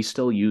 12. Are we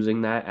still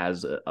using that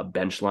as a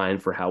bench line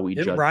for how we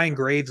Didn't judge? Ryan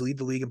Graves lead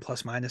the league in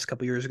plus minus a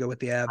couple years ago with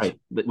the Avs? Right.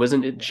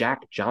 Wasn't it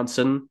Jack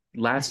Johnson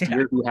last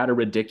year who had a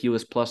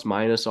ridiculous plus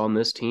minus on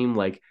this team?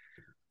 Like,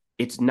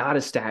 it's not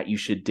a stat you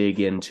should dig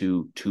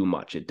into too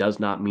much. It does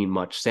not mean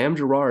much. Sam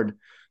Girard,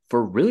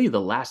 for really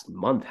the last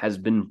month, has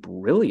been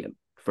brilliant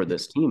for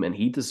this team, and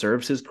he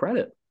deserves his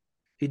credit.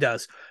 He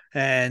does.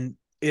 And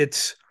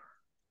it's,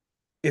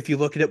 if you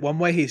look at it one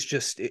way, he's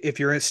just, if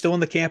you're still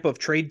in the camp of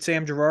trade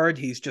Sam Girard,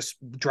 he's just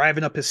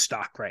driving up his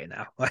stock right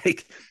now.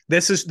 Like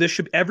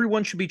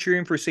everyone should be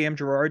cheering for Sam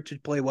Girard to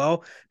play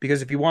well,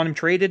 because if you want him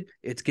traded,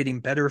 it's getting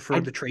better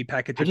for the trade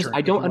package.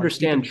 I don't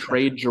understand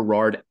trade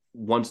Girard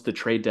once the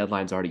trade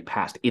deadline's already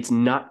passed. It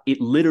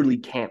literally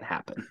can't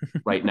happen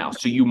right now.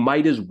 So you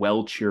might as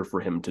well cheer for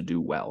him to do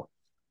well.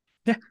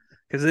 Yeah.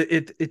 Because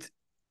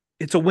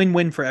it's a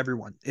win-win for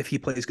everyone if he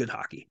plays good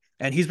hockey.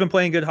 And he's been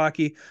playing good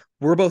hockey.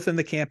 We're both in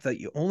the camp that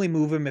you only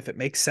move him if it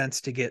makes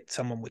sense to get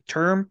someone with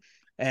term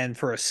and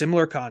for a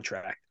similar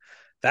contract.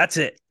 That's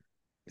it.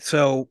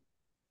 So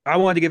I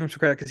wanted to give him some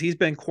credit because he's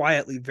been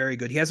quietly very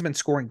good. He hasn't been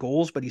scoring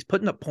goals, but he's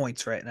putting up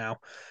points right now.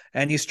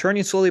 And he's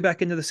turning slowly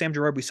back into the Sam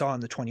Girard we saw in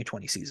the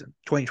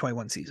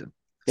 2021 season.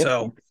 Yep.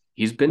 So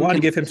he's been, I want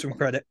to give him some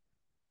credit.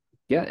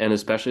 Yeah, and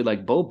especially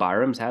like Bo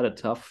Byram's had a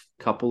tough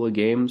couple of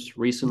games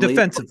recently.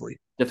 Defensively.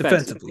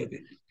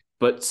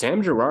 But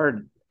Sam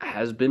Girard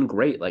has been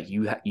great. Like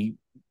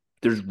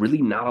there's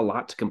really not a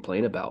lot to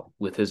complain about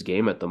with his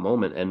game at the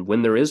moment. And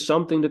when there is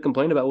something to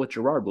complain about with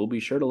Girard, we'll be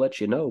sure to let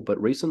you know.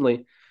 But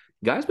recently,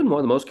 guy's been one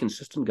of the most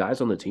consistent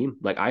guys on the team.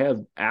 Like, I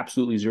have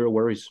absolutely zero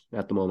worries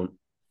at the moment.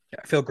 Yeah,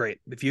 I feel great.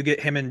 If you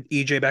get him and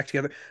EJ back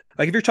together,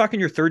 like if you're talking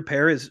your third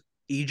pair is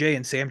EJ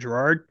and Sam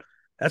Girard,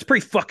 that's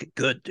pretty fucking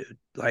good, dude.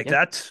 Like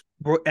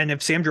and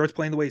if Sam Girard's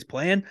playing the way he's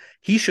playing,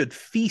 he should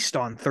feast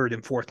on third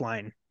and fourth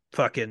line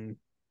fucking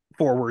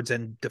forwards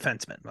and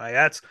defensemen. Like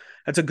that's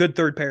a good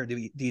third pair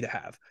to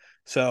have.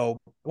 So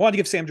I wanted to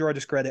give Sam Girard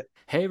his credit.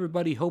 Hey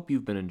everybody, hope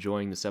you've been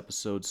enjoying this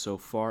episode so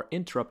far.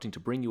 Interrupting to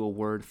bring you a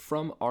word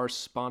from our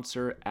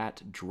sponsor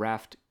at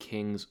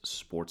DraftKings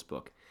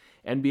Sportsbook.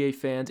 NBA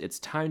fans, it's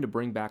time to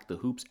bring back the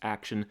hoops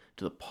action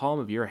to the palm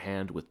of your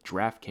hand with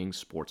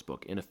DraftKings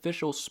Sportsbook, an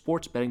official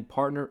sports betting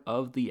partner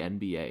of the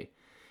NBA.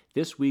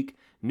 This week,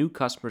 new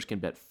customers can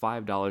bet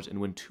 $5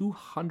 and win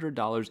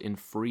 $200 in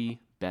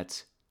free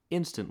bets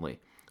instantly.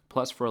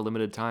 Plus, for a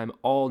limited time,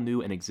 all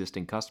new and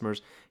existing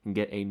customers can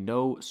get a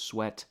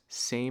no-sweat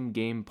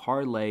same-game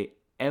parlay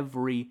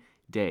every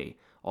day.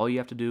 All you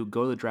have to do,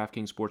 go to the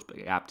DraftKings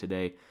Sportsbook app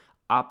today,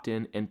 opt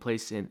in, and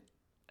place in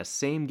a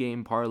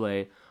same-game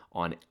parlay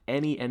on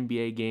any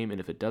NBA game, and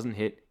if it doesn't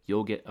hit,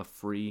 you'll get a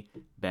free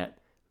bet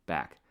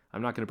back.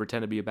 I'm not going to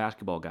pretend to be a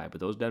basketball guy, but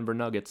those Denver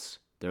Nuggets,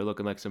 they're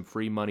looking like some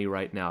free money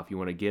right now. If you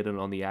want to get in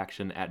on the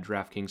action at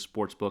DraftKings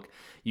Sportsbook,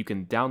 you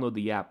can download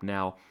the app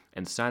now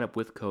and sign up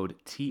with code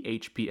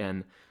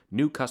THPN.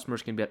 New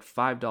customers can bet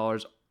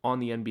 $5 on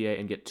the NBA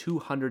and get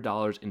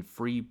 $200 in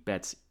free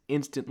bets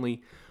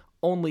instantly,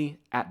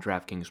 only at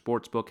DraftKings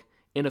Sportsbook,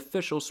 an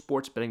official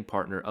sports betting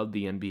partner of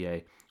the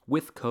NBA,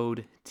 with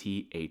code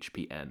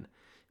THPN.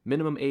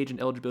 Minimum age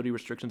and eligibility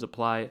restrictions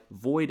apply.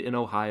 Void in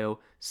Ohio.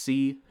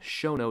 See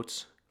show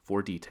notes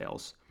for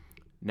details.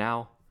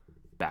 Now,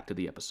 back to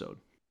the episode.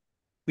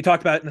 We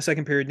talked about it in the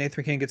second period.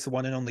 Nathan McKinnon gets the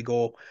one and only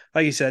goal.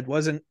 Like you said,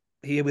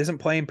 he wasn't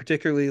playing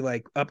particularly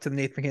like up to the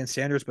Nathan McKinnon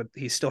standards, but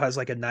he still has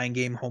like a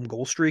 9-game home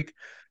goal streak.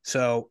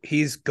 So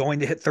he's going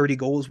to hit 30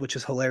 goals, which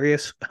is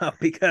hilarious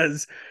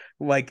because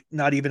like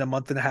not even a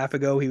month and a half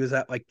ago, he was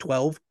at like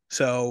 12.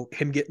 So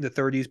him getting to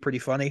 30 is pretty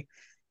funny.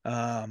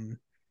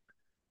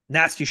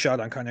 Nasty shot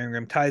on Connor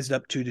Ingram, ties it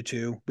up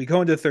 2-2. We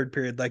go into the third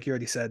period, like you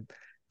already said.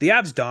 The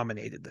Avs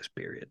dominated this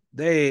period.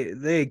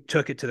 They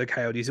took it to the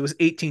Coyotes. It was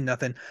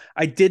 18-0.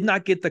 I did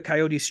not get the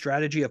Coyotes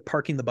strategy of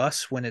parking the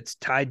bus when it's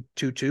tied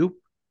 2-2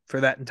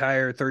 for that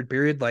entire third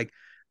period. Like,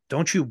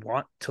 don't you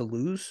want to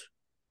lose?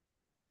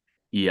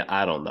 Yeah,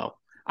 I don't know.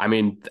 I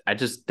mean, I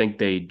just think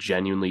they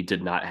genuinely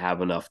did not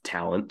have enough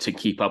talent to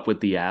keep up with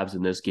the Avs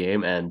in this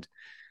game, and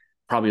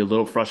probably a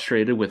little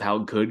frustrated with how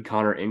good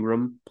Connor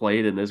Ingram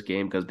played in this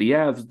game, because the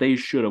Avs, they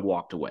should have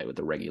walked away with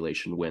the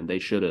regulation win. They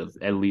should have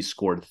at least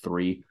scored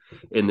 3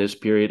 in this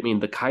period. I mean,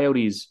 the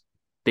Coyotes,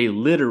 they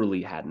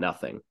literally had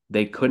nothing.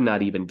 They could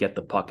not even get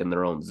the puck in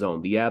their own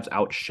zone. The Avs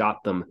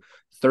outshot them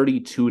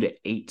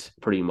 32-8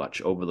 pretty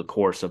much over the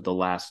course of the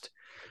last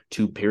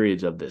 2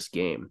 periods of this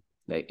game.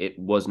 It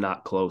was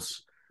not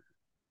close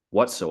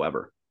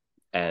whatsoever.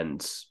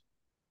 And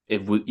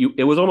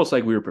it was almost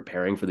like we were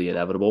preparing for the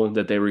inevitable,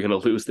 that they were going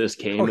to lose this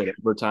game in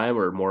overtime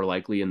or more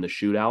likely in the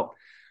shootout,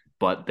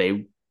 but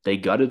they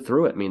gutted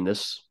through it. I mean,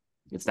 it's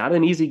not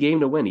an easy game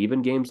to win,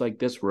 even games like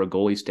this where a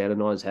goalie's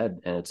standing on his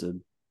head, and it's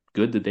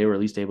good that they were at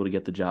least able to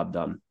get the job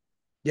done.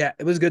 Yeah,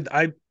 it was good.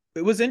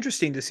 It was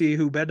interesting to see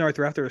who Bednar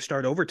threw out there to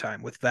start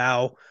overtime with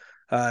Val,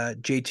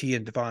 JT,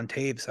 and Devon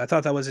Taves. I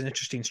thought that was an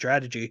interesting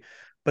strategy,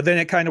 but then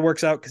it kind of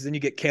works out because then you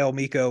get Kale,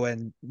 Mikko,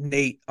 and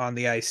Nate on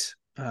the ice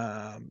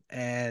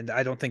And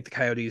I don't think the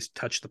Coyotes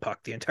touched the puck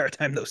the entire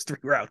time those three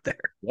were out there.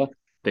 Yeah,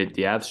 the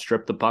Avs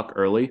stripped the puck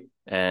early,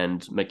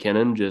 and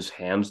MacKinnon just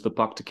hands the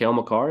puck to Cale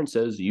Makar and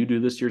says, "You do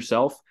this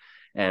yourself,"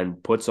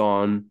 and puts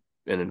on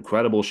an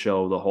incredible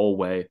show the whole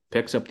way,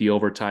 picks up the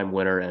overtime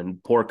winner,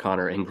 and poor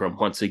Connor Ingram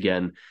once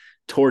again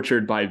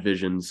tortured by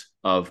visions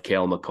of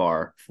Cale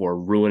Makar for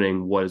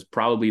ruining what is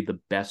probably the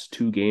best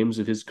 2 games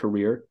of his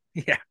career.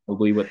 Yeah.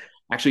 Probably with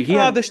actually he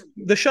had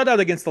the shutout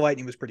against the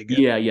Lightning was pretty good.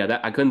 Yeah,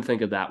 that I couldn't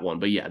think of that one,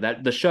 but yeah,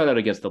 that the shutout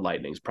against the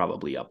Lightning is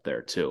probably up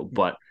there too.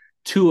 But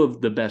 2 of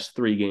the best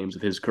 3 games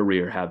of his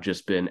career have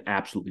just been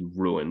absolutely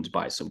ruined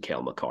by some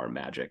Cale Makar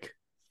magic.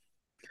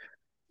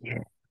 Yeah.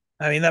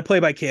 I mean, that play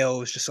by Cale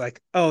was just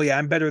like, oh yeah,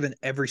 I'm better than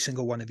every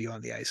single one of you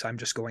on the ice. I'm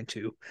just going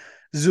to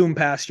zoom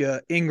past you.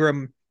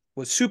 Ingram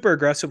was super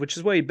aggressive, which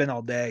is what he'd been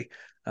all day.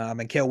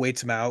 And Cale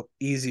waits him out.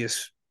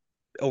 Easiest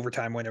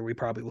overtime winner we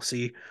probably will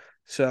see.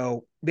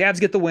 So the Avs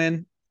get the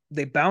win.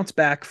 They bounce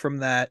back from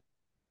that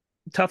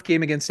tough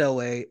game against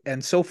LA.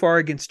 And so far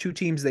against 2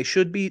 teams they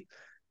should beat,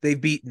 they've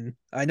beaten.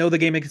 I know the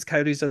game against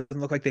Coyotes doesn't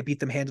look like they beat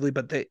them handily,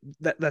 but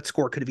that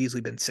score could have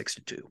easily been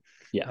 6-2.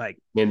 Yeah. Like, I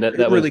mean, that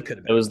really could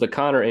have been. It was the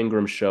Connor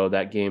Ingram show.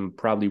 That game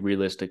probably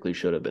realistically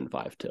should have been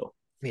 5-2.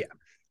 Yeah.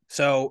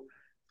 So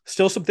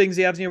still some things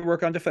the Avs need to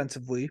work on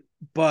defensively.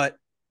 But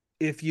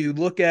if you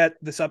look at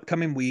this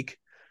upcoming week,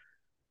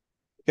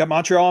 you got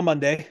Montreal on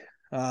Monday,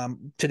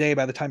 today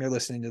by the time you're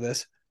listening to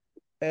this.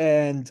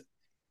 And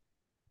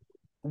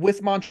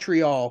with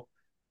Montreal,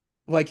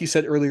 like you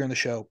said earlier in the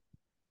show,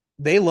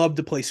 they love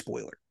to play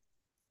spoiler.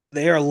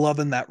 They are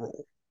loving that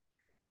role.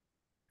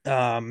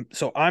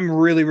 So I'm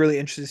really, really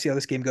interested to see how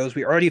this game goes.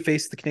 We already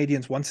faced the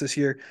Canadiens once this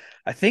year.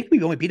 I think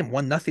we've only beat them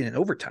 1-0 in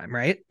overtime,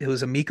 right? It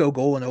was a Mikko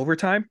goal in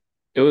overtime.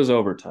 It was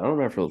overtime. I don't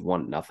remember if it was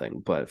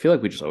 1-0, but I feel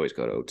like we just always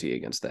go to OT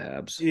against the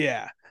Habs.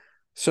 Yeah.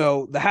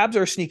 So the Habs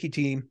are a sneaky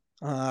team.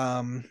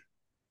 I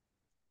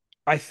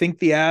think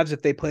the Avs,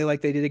 if they play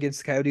like they did against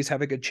the Coyotes,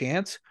 have a good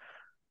chance.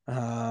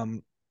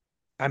 I'm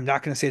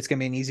not going to say it's going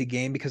to be an easy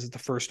game because it's the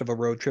first of a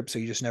road trip, so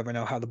you just never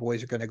know how the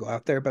boys are going to go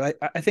out there. But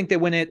I think they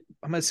win it.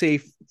 I'm going to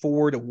say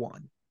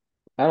 4-1.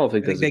 I don't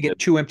think they get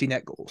 2 empty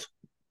net goals.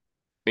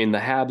 I mean, the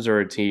Habs are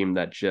a team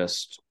that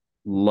just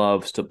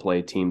loves to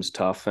play teams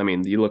tough. I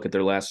mean, you look at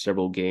their last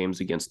several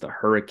games against the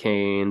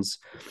Hurricanes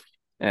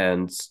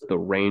and the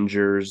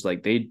Rangers,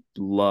 like they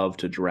love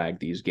to drag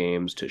these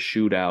games to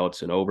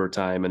shootouts and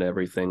overtime and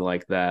everything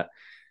like that.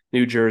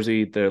 New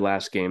Jersey, their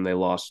last game, they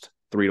lost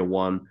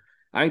 3-1.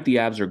 I think the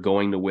Avs are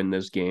going to win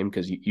this game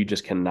because you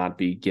just cannot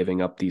be giving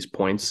up these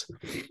points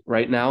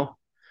right now.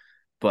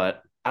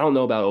 But I don't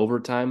know about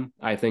overtime.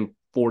 I think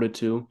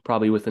 4-2,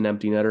 probably with an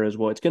empty netter as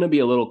well. It's going to be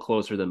a little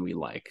closer than we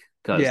like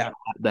because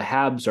the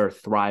Habs are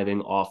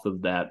thriving off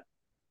of that.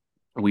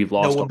 We've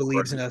lost. No one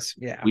believes in us.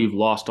 Yeah, we've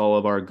lost all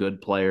of our good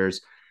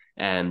players,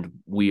 and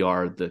we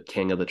are the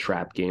king of the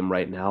trap game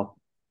right now.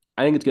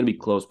 I think it's going to be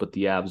close, but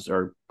the Avs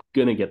are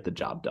going to get the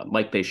job done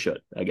like they should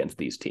against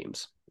these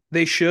teams.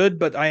 They should,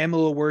 but I am a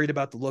little worried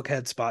about the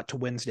look-ahead spot to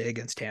Wednesday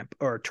against Tampa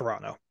or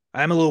Toronto.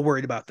 I'm a little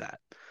worried about that.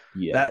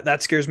 Yeah,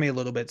 that scares me a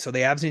little bit. So the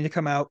Avs need to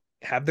come out,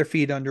 have their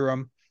feet under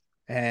them,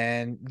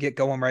 and get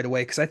going right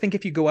away. Because I think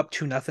if you go up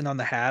 2-0 on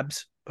the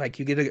Habs, like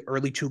you get an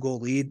early 2-goal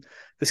lead,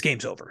 this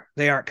game's over.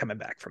 They aren't coming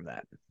back from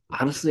that.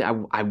 Honestly,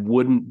 I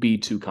wouldn't be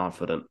too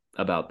confident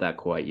about that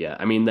quite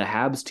yet. I mean, the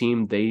Habs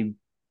team, they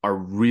are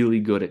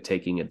really good at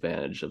taking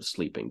advantage of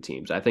sleeping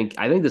teams. I think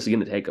this is going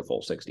to take a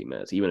full 60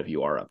 minutes, even if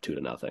you are up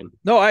 2-0.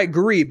 No, I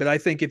agree, but I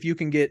think if you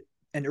can get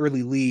an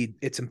early lead,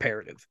 it's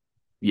imperative.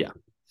 Yeah,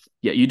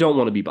 you don't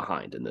want to be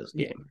behind in this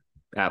game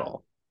at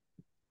all.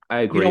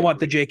 I agree. You don't want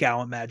the Jake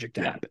Allen magic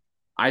to happen.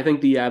 I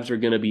think the Avs are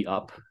going to be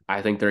up.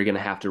 I think they're going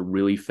to have to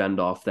really fend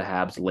off the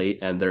Habs late,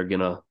 and they're going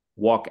to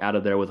walk out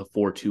of there with a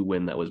 4-2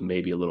 win that was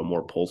maybe a little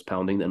more pulse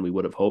pounding than we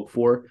would have hoped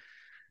for.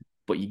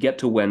 But you get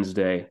to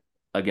Wednesday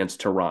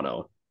against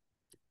Toronto.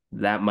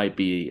 That might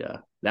be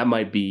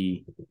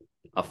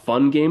a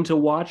fun game to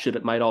watch.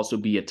 It might also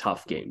be a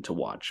tough game to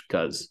watch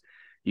because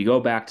you go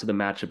back to the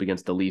matchup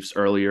against the Leafs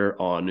earlier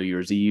on New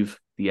Year's Eve.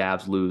 The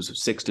Avs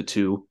lose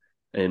 6-2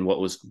 in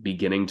what was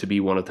beginning to be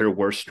one of their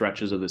worst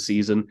stretches of the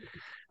season.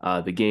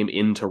 The game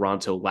in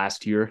Toronto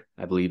last year,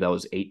 I believe that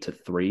was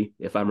 8-3,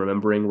 if I'm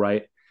remembering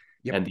right.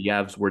 Yep. And the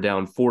Avs were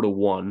down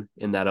 4-1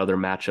 in that other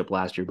matchup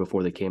last year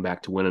before they came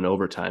back to win in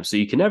overtime. So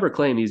you can never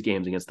claim these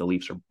games against the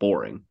Leafs are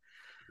boring.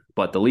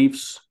 But the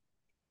Leafs,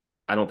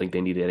 I don't think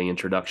they need any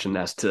introduction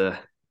as to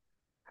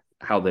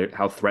how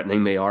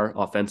threatening they are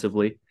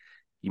offensively.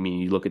 You mean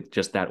you look at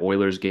just that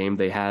Oilers game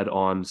they had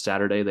on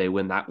Saturday, they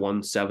win that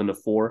one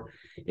 7-4.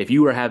 If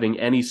you are having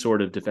any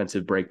sort of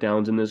defensive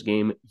breakdowns in this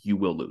game, you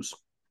will lose.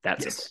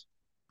 That's it.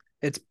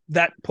 It's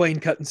that plain,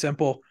 cut, and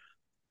simple.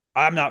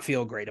 I'm not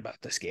feeling great about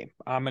this game.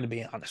 I'm going to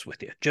be honest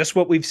with you. Just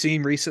what we've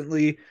seen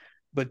recently,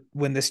 but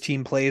when this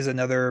team plays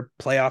another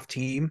playoff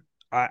team,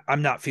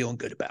 I'm not feeling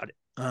good about it.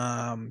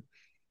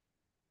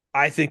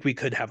 I think we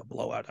could have a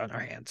blowout on our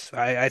hands.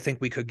 I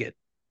think we could get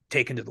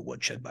taken to the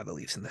woodshed by the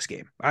Leafs in this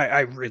game.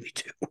 I really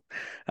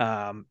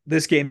do.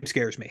 This game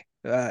scares me.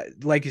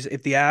 Like you said,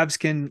 if the Avs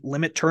can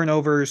limit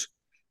turnovers,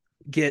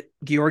 get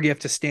Georgiev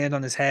to stand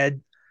on his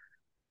head,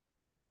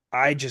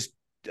 I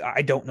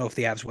don't know if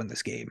the Avs win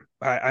this game.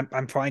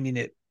 I'm finding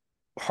it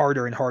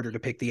harder and harder to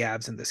pick the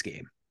Avs in this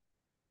game.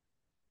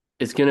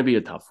 It's going to be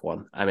a tough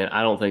one. I mean,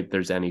 I don't think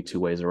there's any two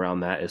ways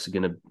around that. It's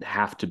going to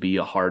have to be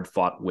a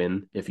hard-fought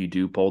win if you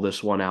do pull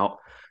this one out.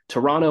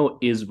 Toronto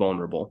is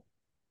vulnerable.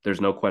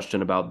 There's no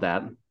question about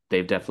that.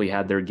 They've definitely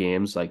had their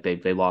games. Like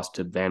they lost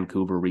to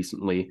Vancouver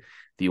recently.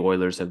 The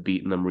Oilers have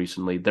beaten them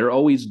recently. They're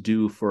always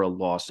due for a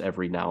loss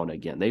every now and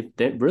again.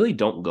 They really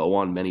don't go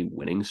on many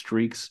winning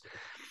streaks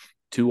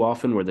too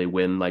often where they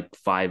win like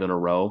 5 in a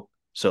row.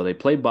 So they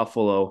play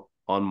Buffalo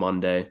on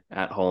Monday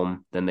at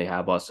home. Then they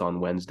have us on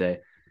Wednesday.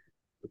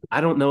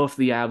 I don't know if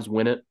the Avs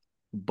win it,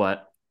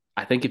 but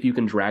I think if you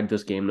can drag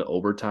this game to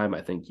overtime,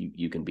 I think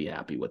you can be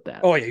happy with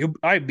that. Oh yeah,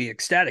 I'd be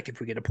ecstatic if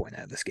we get a point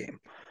out of this game.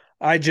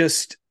 I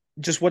just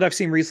what I've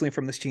seen recently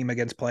from this team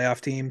against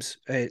playoff teams,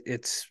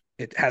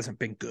 it hasn't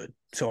been good.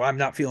 So I'm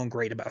not feeling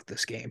great about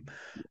this game.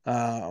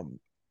 But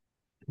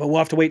we'll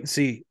have to wait and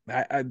see.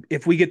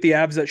 If we get the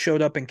Avs that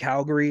showed up in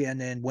Calgary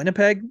and in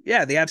Winnipeg,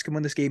 yeah, the Avs can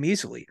win this game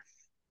easily.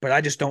 But I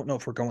just don't know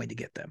if we're going to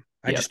get them.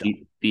 I just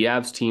don't. The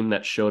Avs team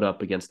that showed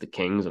up against the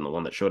Kings and the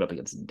one that showed up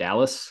against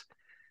Dallas,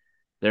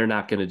 they're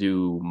not going to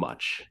do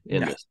much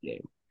in this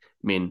game.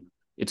 I mean,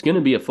 it's going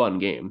to be a fun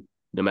game,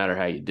 no matter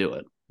how you do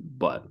it,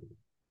 but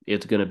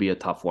it's going to be a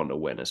tough one to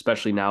win,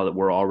 especially now that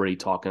we're already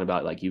talking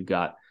about, like, you've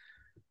got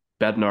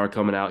Bednar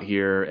coming out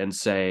here and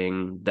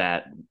saying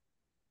that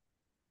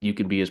you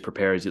can be as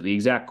prepared as the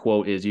exact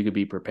quote is, you could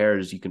be prepared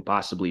as you can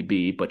possibly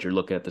be, but you're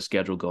looking at the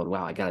schedule going,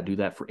 wow, I got to do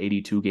that for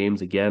 82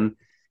 games again.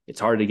 It's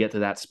hard to get to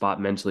that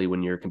spot mentally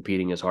when you're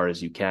competing as hard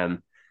as you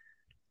can.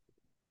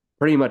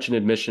 Pretty much an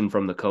admission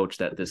from the coach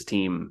that this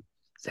team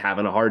is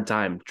having a hard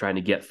time trying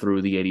to get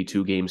through the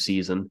 82 game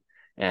season.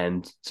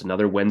 And it's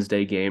another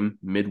Wednesday game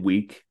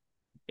midweek.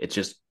 It's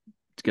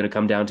going to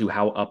come down to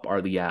how up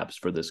are the Avs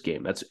for this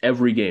game. That's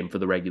every game for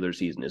the regular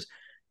season is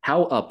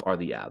how up are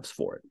the Avs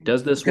for it?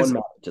 Does this one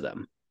matter to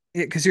them?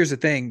 Because here's the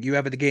thing, you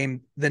have the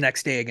game the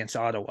next day against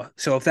Ottawa.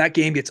 So if that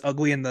game gets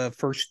ugly in the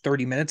first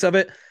 30 minutes of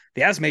it,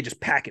 the Avs may just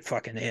pack it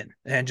fucking in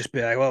and just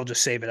be like, well,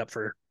 just save it up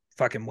for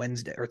fucking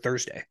Wednesday or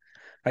Thursday.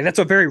 Like, that's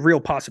a very real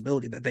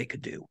possibility that they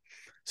could do.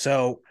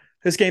 So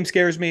this game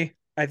scares me.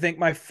 I think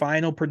my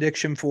final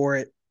prediction for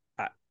it,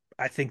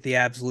 I think the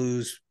Avs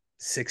lose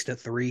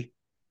 6-3.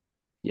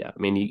 Yeah, I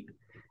mean,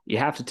 you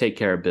have to take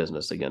care of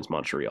business against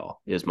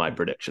Montreal is my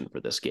prediction for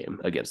this game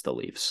against the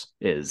Leafs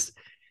is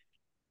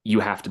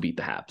you have to beat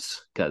the Habs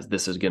because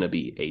this is going to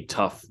be a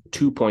tough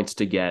 2 points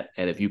to get.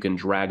 And if you can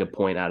drag a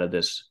point out of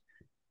this,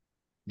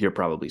 you're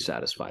probably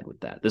satisfied with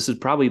that. This is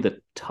probably the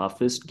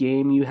toughest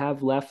game you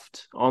have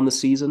left on the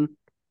season,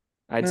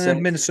 I'd say.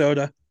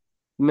 Minnesota,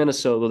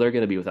 they're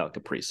going to be without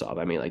Kaprizov.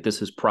 I mean, like,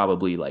 this is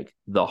probably like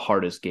the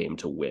hardest game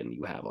to win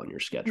you have on your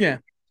schedule. Yeah,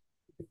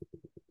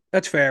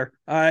 that's fair.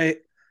 I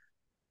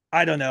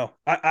don't know.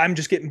 I'm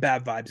just getting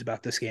bad vibes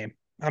about this game.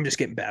 I'm just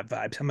getting bad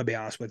vibes. I'm going to be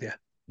honest with you.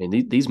 I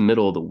mean, these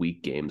middle of the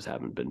week games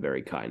haven't been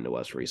very kind to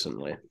us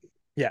recently.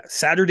 Yeah,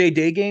 Saturday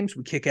day games,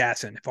 we kick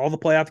ass in. If all the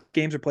playoff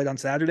games are played on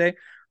Saturday,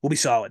 we'll be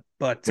solid.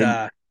 But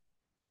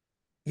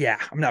yeah,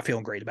 I'm not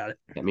feeling great about it.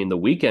 I mean, the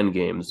weekend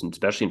games, and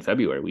especially in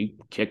February, we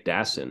kicked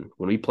ass in.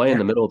 When we play in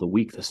the middle of the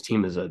week, this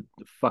team is a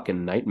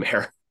fucking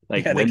nightmare.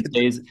 Like,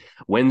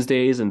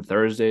 Wednesdays and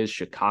Thursdays,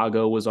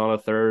 Chicago was on a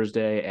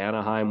Thursday,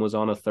 Anaheim was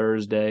on a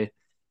Thursday.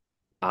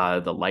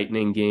 The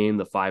Lightning game,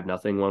 the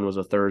 5-0 one, was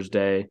a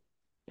Thursday.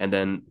 And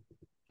then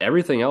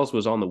everything else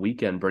was on the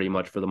weekend pretty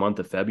much for the month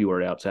of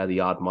February outside the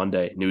odd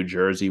Monday. New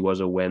Jersey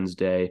was a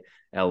Wednesday.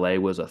 LA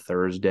was a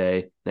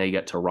Thursday. Now you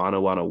got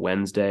Toronto on a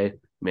Wednesday.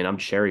 I mean, I'm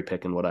cherry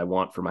picking what I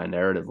want for my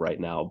narrative right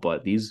now,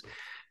 but these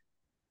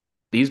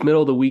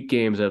middle of the week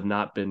games have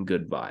not been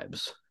good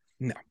vibes.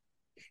 No,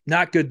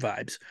 not good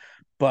vibes.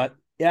 But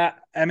yeah,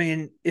 I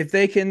mean, if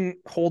they can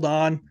hold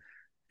on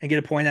and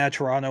get a point out of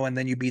Toronto and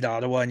then you beat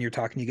Ottawa and you're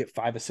talking, you get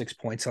 5 or 6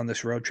 points on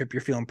this road trip, you're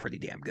feeling pretty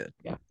damn good.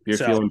 Yeah, you're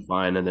feeling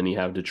fine. And then you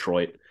have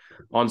Detroit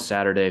on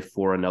Saturday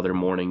for another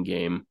morning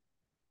game.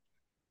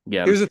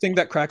 Yeah. Here's the thing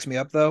that cracks me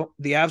up, though.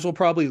 The Avs will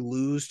probably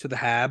lose to the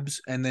Habs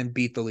and then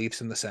beat the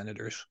Leafs and the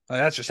Senators.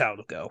 That's just how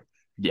it'll go.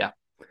 Yeah.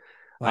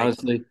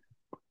 Honestly,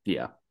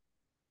 yeah.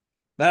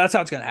 That's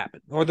how it's going to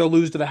happen. Or they'll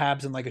lose to the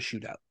Habs in like a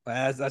shootout.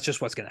 That's just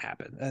what's going to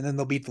happen. And then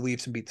they'll beat the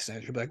Leafs and beat the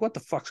Senators. You'll be like, what the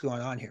fuck's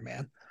going on here,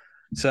 man?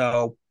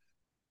 So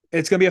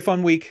it's going to be a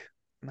fun week.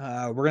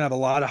 We're going to have a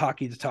lot of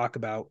hockey to talk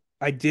about.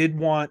 I did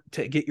want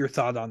to get your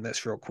thought on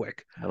this real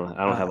quick. I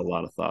don't have a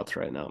lot of thoughts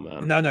right now,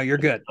 man. No, you're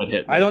good.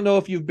 I don't know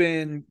if you've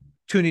been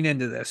tuning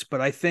into this, but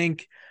I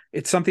think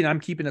it's something I'm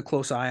keeping a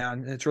close eye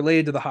on, and it's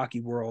related to the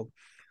hockey world.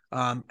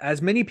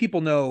 As many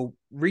people know,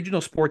 regional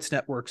sports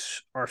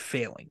networks are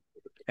failing,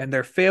 and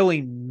they're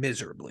failing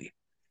miserably.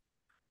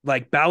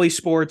 Like Bally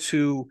Sports,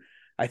 who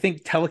I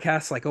think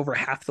telecasts like over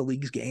half the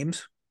league's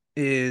games,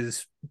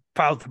 is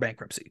filed for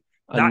bankruptcy.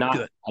 Not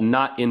good. A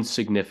not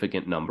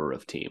insignificant number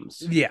of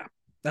teams. Yeah,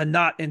 a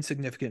not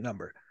insignificant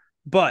number.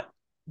 But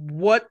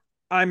what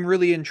I'm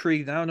really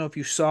intrigued. I don't know if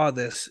you saw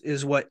this,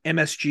 is what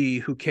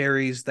MSG, who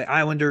carries the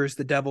Islanders,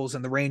 the Devils,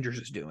 and the Rangers,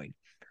 is doing.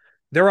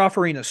 They're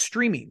offering a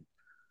streaming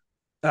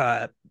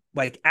app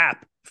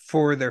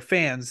for their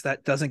fans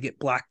that doesn't get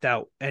blacked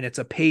out, and it's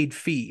a paid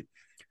fee.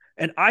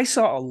 And I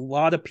saw a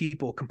lot of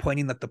people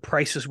complaining that the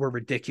prices were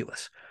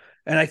ridiculous.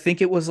 And I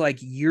think it was like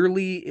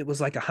yearly, it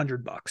was like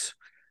 $100.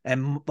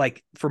 And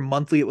like for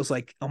monthly, it was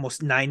like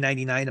almost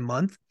 $9.99 a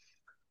month.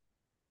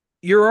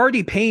 You're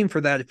already paying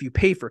for that if you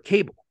pay for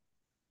cable.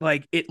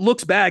 Like, it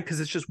looks bad because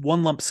it's just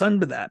one lump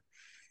sum to that.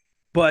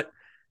 But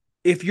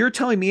if you're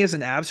telling me as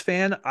an Avs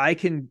fan, I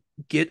can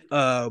get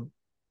a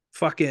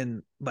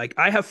fucking, like,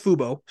 I have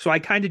Fubo, so I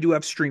kind of do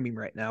have streaming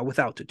right now with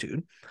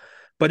Altitude.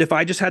 But if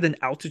I just had an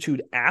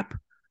Altitude app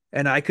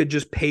and I could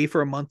just pay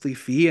for a monthly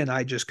fee and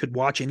I just could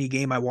watch any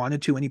game I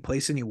wanted to, any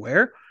place,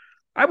 anywhere,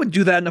 I would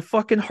do that in a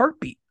fucking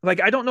heartbeat.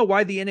 Like, I don't know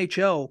why the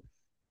NHL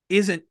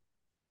isn't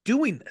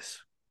doing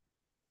this.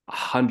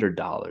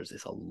 $100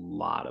 is a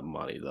lot of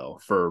money, though,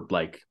 for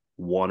like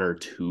one or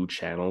two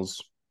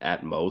channels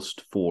at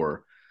most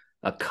for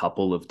a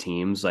couple of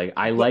teams. Like,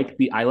 I like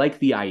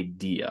the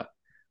idea,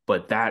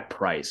 but that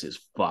price is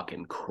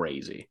fucking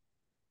crazy.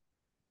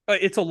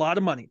 It's a lot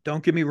of money.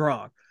 Don't get me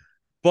wrong.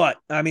 But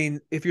I mean,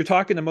 if you're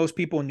talking to most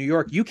people in New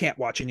York, you can't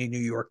watch any New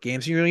York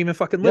games. You don't even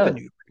fucking live in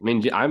New York. I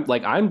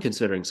mean, I'm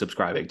considering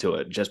subscribing to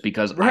it just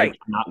because I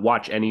cannot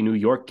watch any New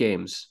York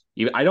games.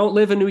 I don't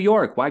live in New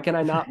York. Why can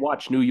I not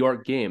watch New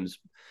York games?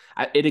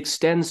 It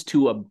extends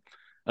to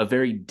a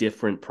very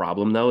different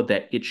problem, though,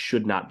 that it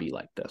should not be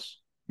like this.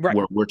 Right.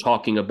 We're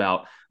talking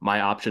about,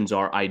 my options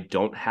are I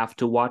don't have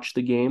to watch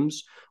the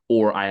games,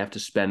 or I have to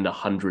spend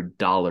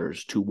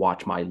 $100 to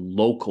watch my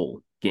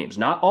local games.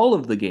 Not all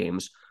of the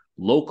games,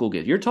 local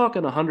games. You're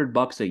talking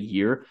 $100 a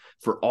year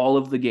for all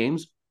of the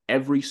games,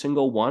 every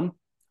single one.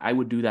 I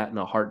would do that in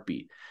a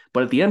heartbeat.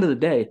 But at the end of the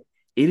day,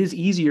 it is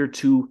easier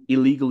to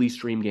illegally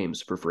stream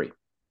games for free.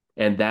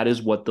 And that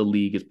is what the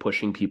league is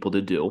pushing people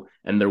to do.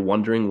 And they're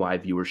wondering why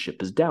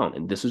viewership is down.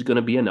 And this is going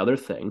to be another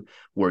thing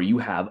where you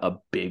have a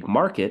big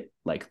market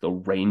like the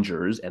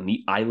Rangers and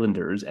the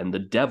Islanders and the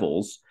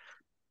Devils,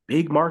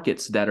 big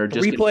markets that are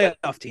just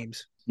playoff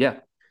teams. Yeah,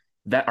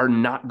 that are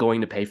not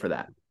going to pay for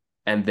that.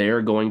 And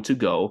they're going to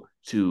go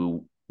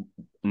to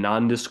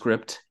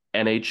nondescript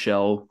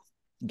NHL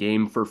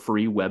game for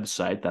free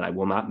website that I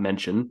will not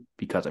mention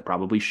because I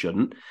probably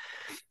shouldn't.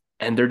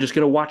 And they're just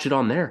going to watch it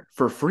on there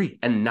for free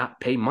and not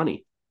pay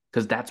money,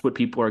 because that's what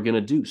people are going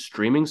to do.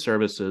 Streaming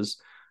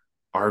services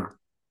are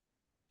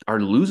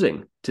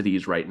losing to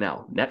these right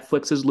now.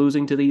 Netflix is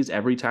losing to these.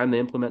 Every time they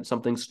implement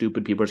something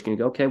stupid, people are just going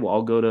to go, okay, well,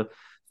 I'll go to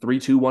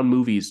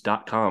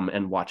 321movies.com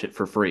and watch it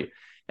for free.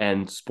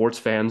 And sports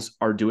fans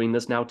are doing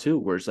this now too,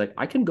 where it's like,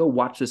 I can go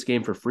watch this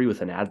game for free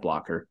with an ad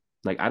blocker.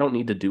 Like, I don't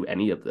need to do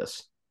any of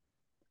this.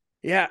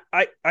 Yeah,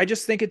 I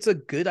just think it's a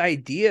good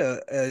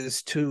idea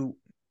as to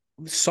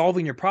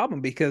solving your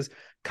problem, because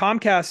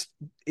Comcast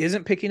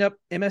isn't picking up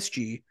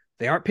MSG.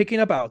 They aren't picking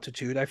up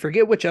Altitude. I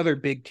forget which other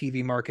big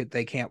TV market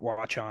they can't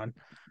watch on.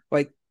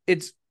 Like,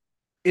 it's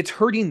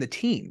hurting the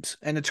teams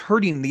and it's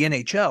hurting the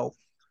NHL.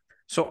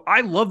 So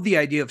I love the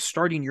idea of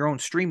starting your own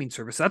streaming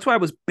service. That's what I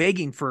was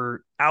begging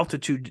for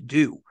Altitude to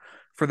do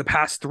for the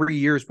past 3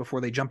 years before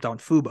they jumped on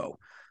Fubo.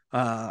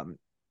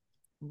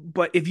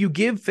 But if you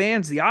give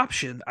fans the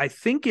option, I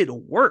think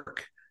it'll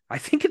work. I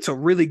think it's a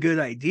really good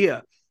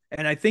idea.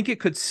 And I think it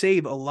could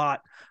save a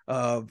lot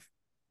of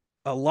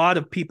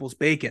people's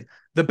bacon.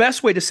 The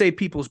best way to save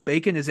people's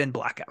bacon is in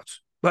blackouts.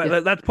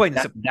 But that's point.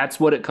 That's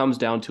what it comes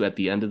down to at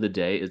the end of the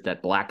day, is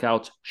that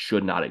blackouts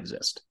should not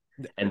exist.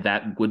 And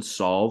that would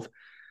solve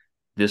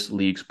this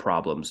league's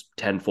problems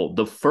tenfold.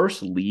 The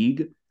first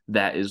league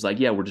that is like,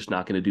 yeah, we're just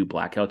not going to do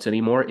blackouts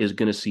anymore is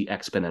going to see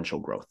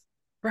exponential growth.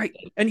 Right.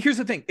 And here's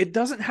the thing. It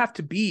doesn't have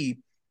to be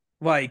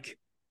like,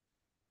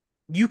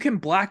 you can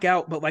black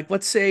out, but like,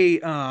 let's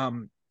say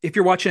if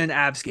you're watching an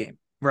Avs game,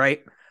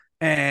 right,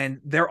 and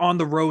they're on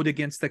the road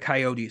against the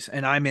Coyotes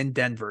and I'm in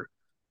Denver,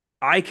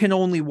 I can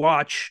only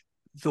watch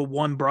the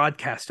one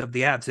broadcast of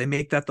the Avs. They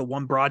make that the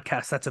one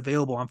broadcast that's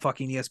available on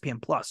fucking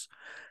ESPN Plus.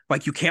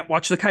 Like, you can't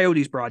watch the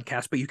Coyotes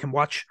broadcast, but you can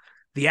watch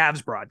the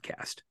Avs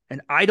broadcast.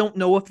 And I don't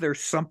know if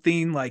there's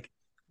something like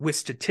with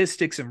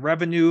statistics and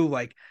revenue,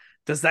 like,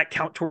 does that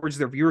count towards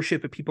their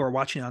viewership if people are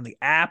watching on the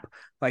app?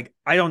 Like,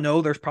 I don't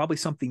know. There's probably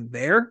something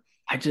there.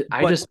 I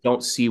just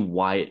don't see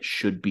why it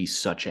should be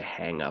such a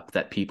hang up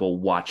that people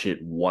watch it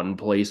one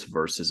place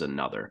versus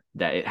another,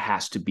 that it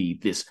has to be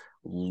this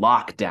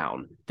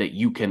lockdown that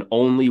you can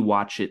only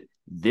watch it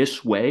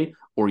this way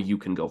or you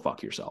can go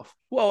fuck yourself.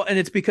 Well, and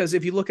it's because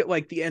if you look at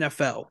like the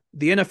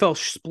NFL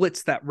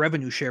splits that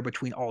revenue share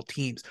between all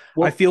teams.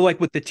 Well, I feel like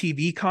with the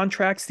TV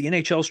contracts, the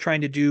NHL is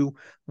trying to do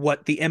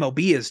what the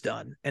MLB has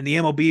done. And the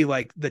MLB,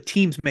 like, the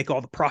teams make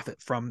all the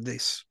profit from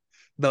this.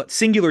 The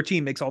singular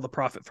team makes all the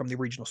profit from the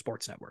regional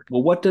sports network.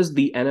 Well, what does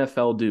the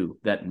NFL do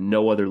that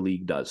no other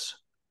league does?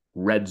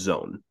 Red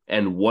Zone.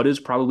 And what is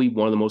probably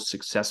one of the most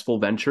successful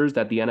ventures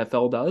that the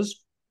NFL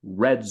does?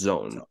 Red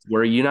Zone,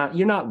 where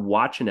you're not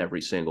watching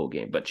every single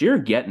game, but you're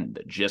getting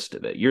the gist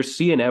of it. You're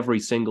seeing every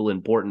single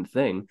important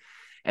thing.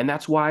 And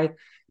that's why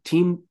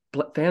team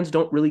fans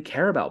don't really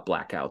care about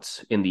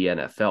blackouts in the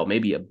NFL,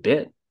 maybe a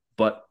bit,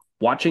 but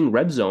watching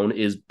Red Zone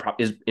is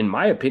in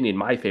my opinion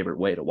my favorite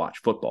way to watch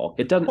football.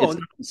 It's not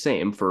the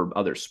same for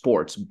other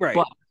sports, right,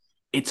 but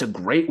it's a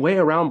great way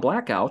around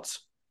blackouts.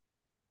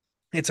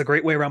 It's a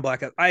great way around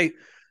blackouts. I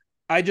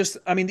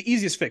mean, the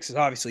easiest fix is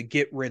obviously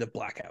get rid of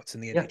blackouts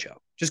in the NHL.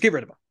 Just get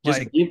rid of them.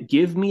 Just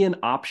give me an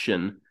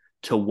option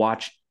to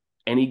watch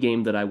any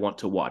game that I want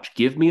to watch.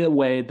 Give me a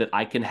way that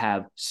I can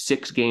have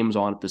 6 games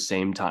on at the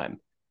same time.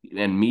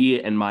 And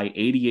me and my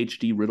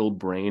ADHD riddled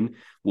brain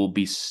will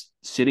be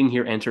sitting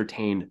here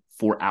entertained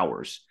for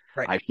hours.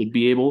 Right. I should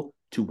be able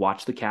to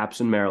watch the Caps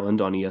in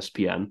Maryland on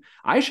ESPN.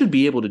 I should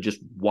be able to just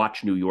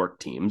watch New York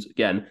teams.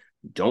 Again,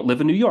 don't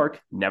live in New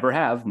York, never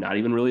have, not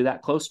even really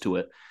that close to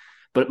it.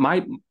 But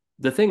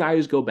the thing I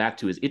always go back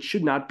to is it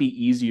should not be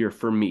easier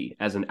for me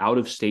as an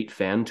out-of-state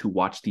fan to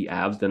watch the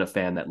Avs than a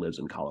fan that lives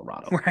in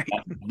Colorado. Right.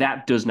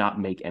 That does not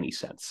make any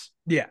sense.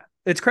 Yeah,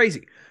 it's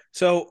crazy.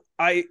 So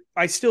I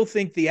still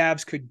think the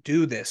Avs could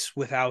do this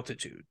with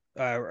altitude.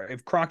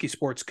 If Kroenke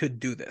Sports could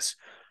do this,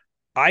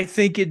 I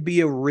think it'd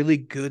be a really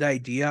good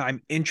idea.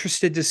 I'm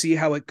interested to see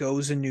how it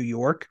goes in New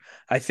York.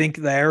 I think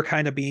they're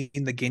kind of being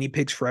the guinea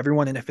pigs for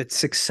everyone. And if it's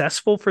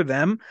successful for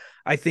them,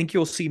 I think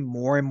you'll see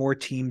more and more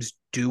teams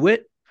do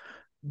it.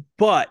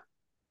 But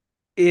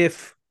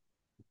if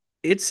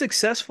it's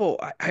successful,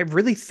 I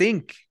really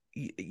think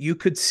you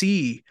could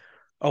see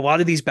a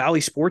lot of these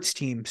Bally Sports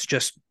teams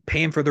just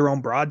paying for their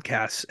own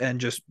broadcasts and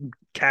just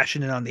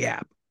cashing in on the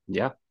app.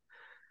 Yeah.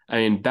 I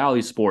mean,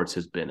 Bally Sports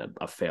has been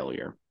a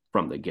failure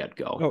from the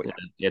get-go. Oh, yeah.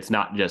 It's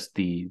not just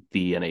the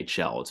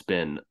NHL. It's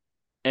been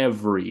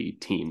every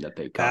team that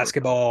they've covered.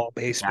 Basketball,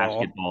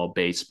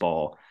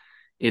 baseball.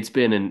 It's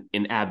been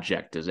an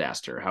abject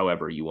disaster,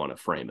 however you want to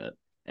frame it.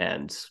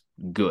 And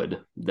good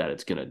that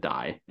it's going to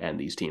die, and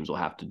these teams will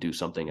have to do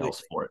something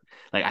else for it.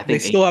 Like I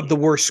think they still have the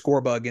worst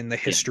score bug in the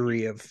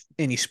history of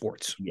any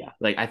sports. Yeah,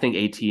 like I think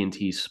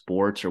AT&T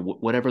Sports or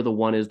whatever the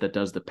one is that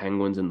does the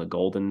Penguins and the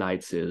Golden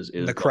Knights is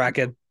the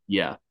Kraken.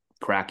 Yeah,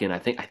 Kraken. I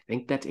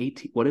think that's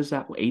AT. What is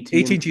that?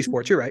 AT&T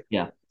Sports. You're right.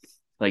 Yeah,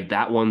 like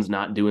that one's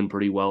not doing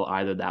pretty well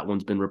either. That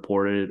one's been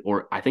reported,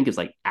 or I think it's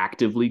like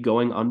actively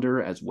going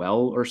under as well,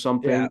 or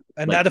something. Yeah,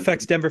 and like, that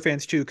affects Denver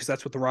fans too, because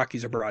that's what the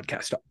Rockies are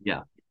broadcast on.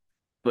 Yeah.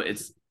 But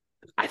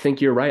I think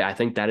you're right. I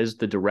think that is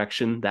the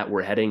direction that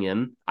we're heading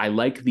in. I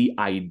like the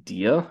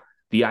idea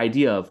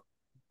of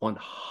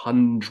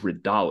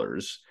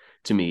 $100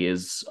 to me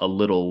is a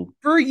little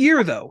for a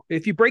year though.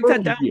 If you break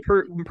that down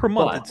per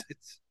month,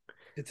 it's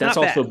that's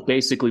not also bad.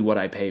 Basically what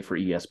I pay for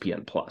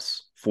ESPN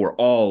Plus for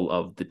all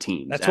of the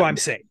teams. That's what I'm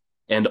saying.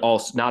 And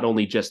also not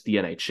only just the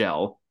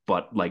NHL,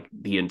 but like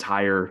the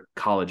entire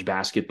college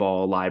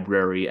basketball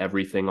library,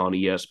 everything on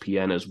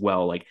ESPN as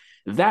well. Like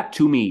that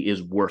to me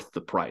is worth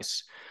the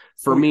price.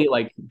 For me,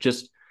 like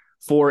just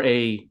for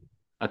a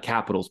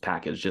Capitals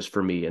package, just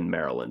for me in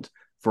Maryland,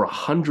 for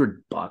 $100,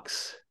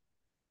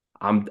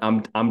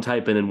 I'm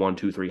typing in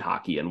 1-2-3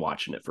 hockey and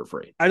watching it for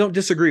free. I don't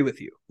disagree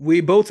with you.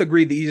 We both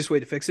agree the easiest way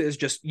to fix it is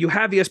just you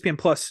have ESPN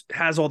Plus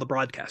has all the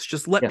broadcasts.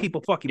 Just let people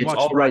fucking watch.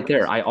 It's all right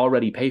there. I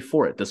already pay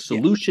for it. The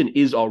solution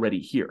is already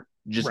here.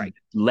 Just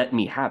let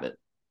me have it.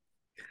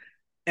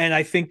 And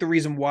I think the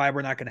reason why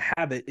we're not going to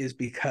have it is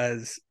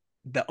because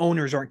the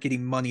owners aren't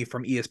getting money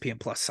from ESPN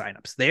Plus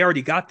signups. They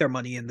already got their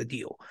money in the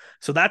deal.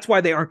 So that's why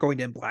they aren't going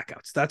to end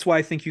blackouts. That's why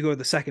I think you go to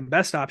the second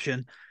best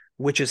option,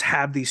 which is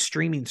have these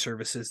streaming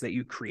services that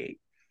you create.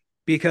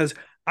 Because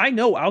I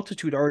know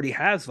Altitude already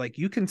has, like,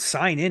 you can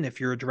sign in if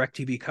you're a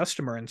DirecTV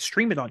customer and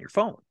stream it on your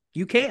phone.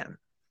 You can.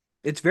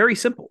 It's very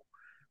simple.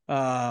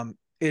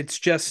 It's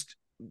just,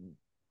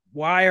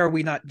 why are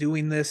we not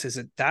doing this? Is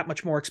it that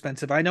much more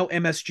expensive? I know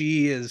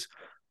MSG is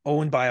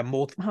owned by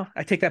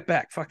I take that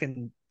back.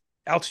 Fucking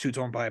Altitude's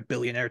owned by a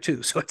billionaire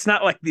too. So it's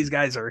not like these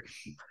guys are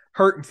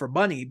hurting for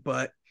money,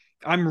 but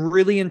I'm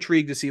really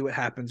intrigued to see what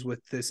happens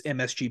with this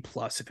MSG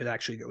Plus if it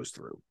actually goes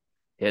through.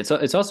 Yeah,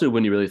 it's also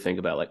when you really think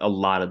about, like, a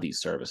lot of these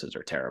services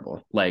are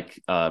terrible. Like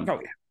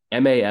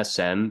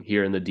MASN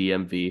here in the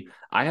DMV,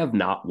 I have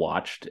not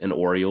watched an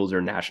Orioles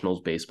or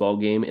Nationals baseball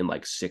game in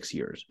like 6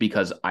 years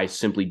because I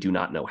simply do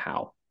not know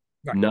how.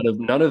 Right.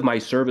 None of my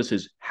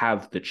services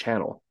have the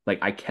channel. Like,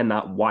 I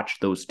cannot watch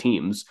those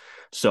teams.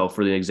 So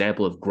for the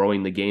example of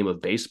growing the game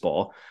of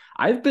baseball,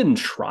 I've been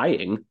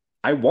trying.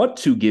 I want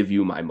to give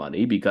you my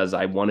money because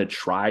I want to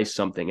try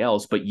something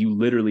else, but you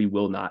literally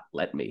will not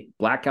let me.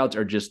 Blackouts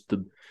are just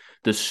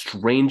the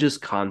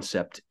strangest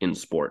concept in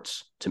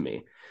sports to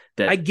me.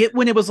 That I get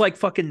when it was like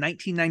fucking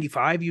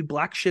 1995, you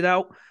black shit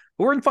out.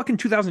 We're in fucking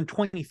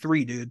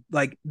 2023, dude.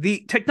 Like,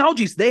 the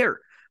technology's there.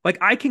 Like,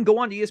 I can go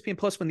on to ESPN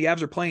Plus when the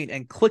Avs are playing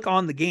and click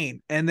on the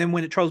game, and then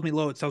when it tells me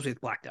low, it tells me it's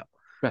blacked out.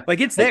 Right. Like,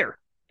 it's there.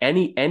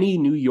 Any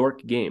New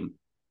York game,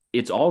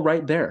 it's all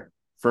right there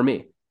for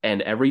me.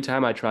 And every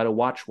time I try to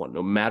watch one,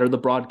 no matter the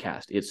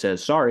broadcast, it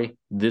says, sorry,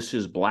 this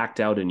is blacked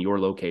out in your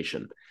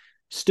location.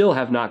 Still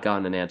have not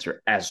gotten an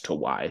answer as to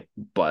why,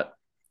 but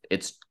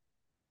it's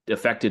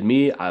affected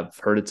me. I've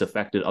heard it's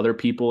affected other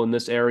people in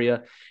this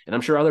area, and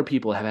I'm sure other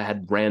people have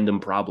had random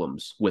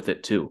problems with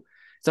it too.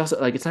 It's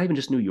also like, it's not even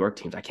just New York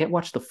teams. I can't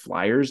watch the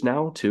Flyers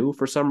now too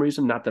for some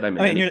reason. Not that I'm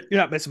in you're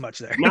not missing much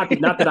there. not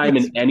that I'm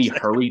in any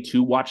hurry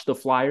to watch the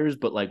Flyers,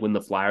 but like when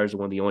the Flyers are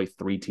one of the only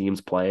 3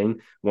 teams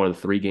playing, one of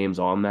the 3 games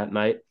on that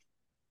night,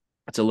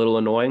 it's a little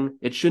annoying.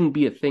 It shouldn't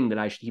be a thing that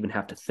I should even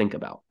have to think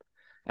about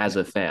as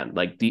a fan.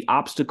 Like the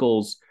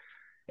obstacles,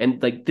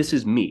 and like this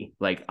is me.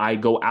 Like I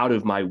go out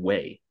of my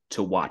way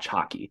to watch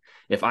hockey.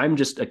 If I'm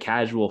just a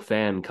casual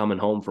fan coming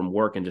home from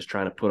work and just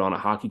trying to put on a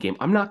hockey game,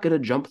 I'm not going to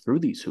jump through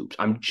these hoops.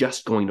 I'm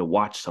just going to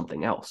watch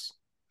something else.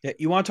 Yeah,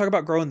 you want to talk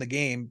about growing the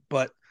game,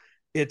 but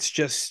it's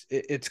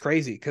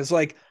crazy because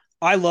like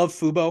I love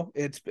Fubo.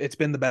 It's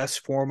been the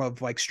best form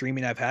of like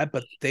streaming I've had,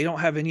 but they don't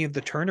have any of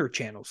the Turner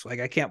channels.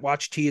 Like I can't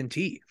watch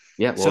TNT.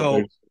 Yeah, well,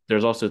 so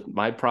there's also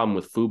my problem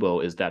with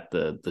Fubo is that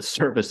the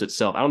service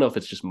itself, I don't know if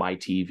it's just my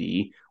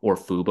TV or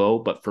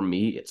Fubo, but for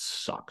me it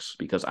sucks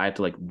because I have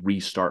to like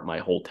restart my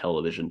whole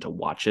television to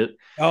watch it.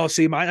 Oh,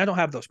 see, mine, I don't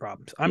have those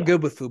problems. I'm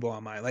good with Fubo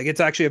on mine. Like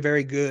it's actually a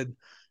very good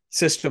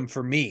system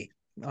for me.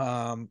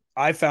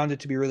 I found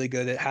it to be really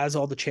good. It has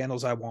all the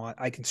channels I want.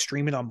 I can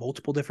stream it on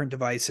multiple different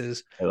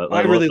devices.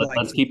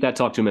 Let's keep that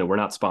talk to a minute. We're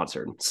not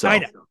sponsored. So I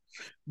know,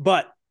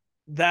 but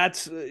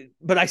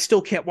I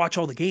still can't watch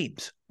all the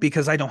games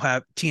because I don't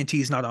have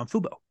TNT is not on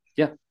Fubo.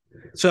 Yeah.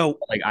 So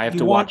like I have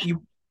to watch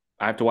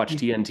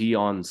TNT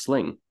on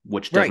Sling,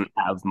 which doesn't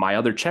have my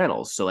other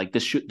channels. So like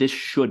this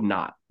should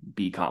not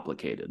be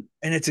complicated.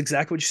 And it's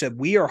exactly what you said.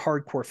 We are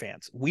hardcore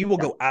fans. We will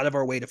go out of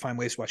our way to find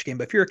ways to watch a game.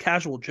 But if you're a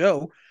casual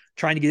Joe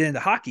trying to get into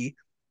hockey,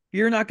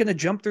 you're not going to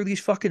jump through these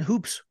fucking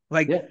hoops.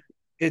 Like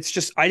it's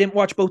just, I didn't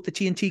watch both the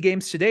TNT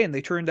games today and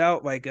they turned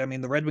out like, I mean,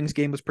 the Red Wings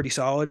game was pretty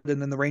solid.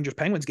 And then the Rangers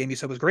Penguins game you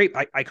said was great.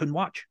 I couldn't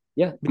watch.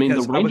 Yeah. I mean,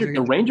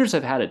 the Rangers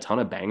have had a ton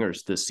of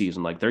bangers this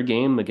season. Like their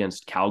game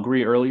against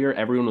Calgary earlier,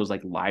 everyone was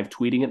like live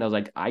tweeting it. And I was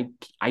like,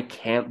 I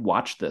can't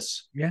watch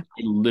this. Yeah.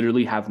 I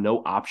literally have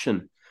no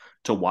option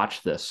to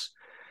watch this.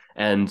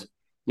 And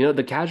you know,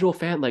 the casual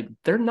fan, like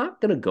they're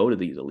not going to go to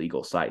these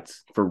illegal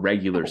sites for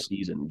regular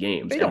season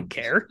games. They don't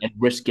care and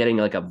risk getting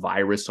like a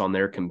virus on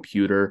their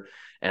computer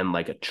and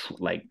like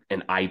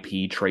an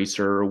IP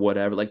tracer or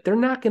whatever. Like they're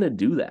not going to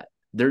do that.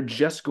 They're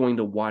just going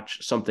to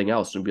watch something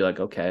else and be like,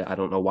 okay, I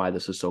don't know why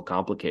this is so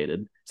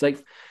complicated. It's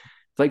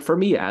like for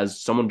me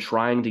as someone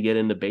trying to get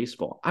into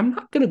baseball, I'm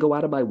not going to go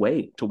out of my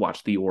way to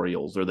watch the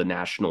Orioles or the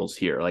Nationals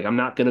here. Like I'm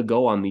not going to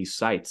go on these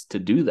sites to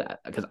do that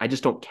because I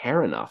just don't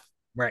care enough.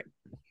 Right.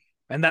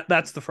 And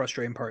that's the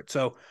frustrating part.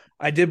 So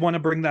I did want to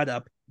bring that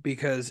up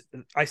because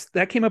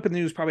that came up in the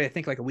news probably, I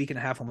think like a week and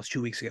a half, almost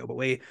 2 weeks ago, but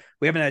we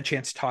haven't had a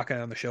chance to talk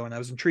on the show. And I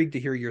was intrigued to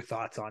hear your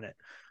thoughts on it.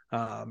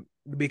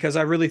 Because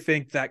I really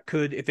think that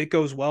could, if it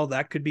goes well,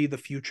 that could be the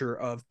future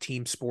of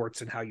team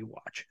sports and how you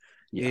watch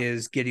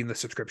is getting the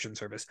subscription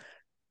service.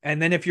 And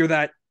then if you're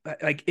that,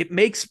 like, it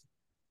makes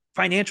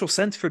financial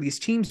sense for these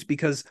teams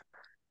because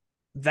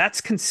that's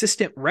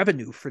consistent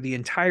revenue for the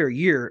entire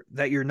year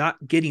that you're not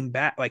getting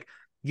back. Like,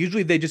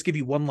 usually they just give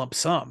you one lump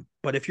sum,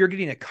 but if you're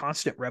getting a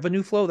constant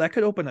revenue flow, that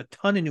could open a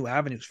ton of new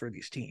avenues for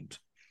these teams.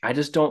 I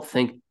just don't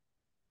think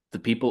the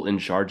people in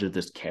charge of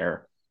this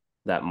care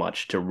that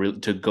much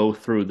to go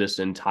through this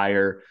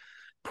entire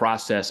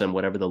process and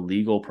whatever the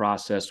legal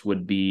process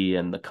would be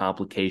and the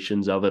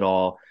complications of it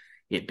all.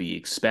 It'd be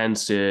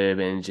expensive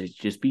and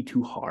just be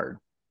too hard,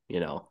 you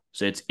know?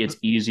 So it's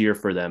easier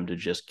for them to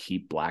just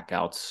keep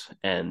blackouts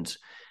and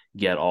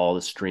get all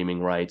the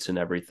streaming rights and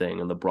everything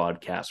and the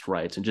broadcast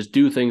rights and just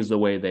do things the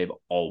way they've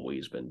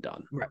always been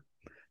done. Right.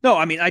 No,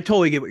 I mean, I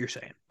totally get what you're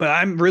saying, but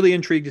I'm really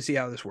intrigued to see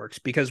how this works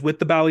because with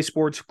the Bally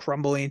Sports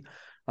crumbling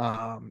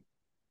and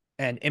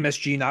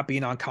MSG not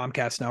being on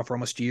Comcast now for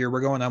almost a year,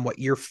 we're going on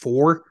year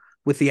 4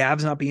 with the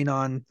Avs not being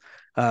on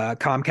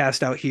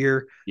Comcast out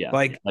here. Yeah.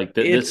 Like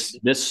this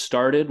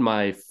started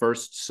my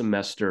first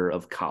semester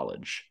of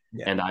college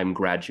and I'm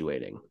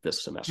graduating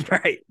this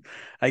semester. Right.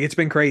 Like it's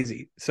been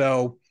crazy.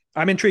 So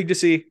I'm intrigued to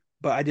see,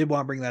 but I did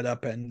want to bring that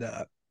up and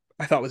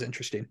I thought it was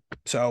interesting.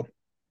 So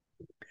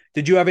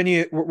did you have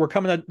we're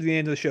coming up to the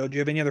end of the show. Do you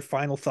have any other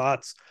final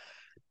thoughts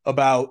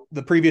about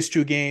the previous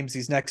 2 games,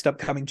 these next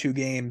upcoming 2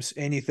 games,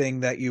 anything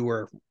that you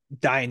were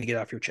dying to get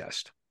off your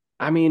chest?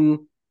 I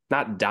mean,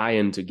 not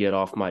dying to get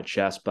off my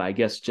chest, but I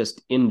guess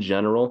just in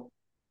general,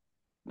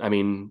 I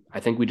mean, I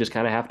think we just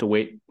kind of have to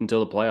wait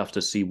until the playoffs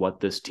to see what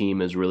this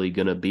team is really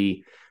going to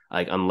be.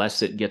 Like,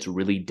 unless it gets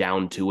really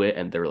down to it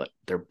and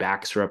their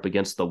backs are up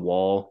against the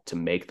wall to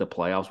make the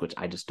playoffs, which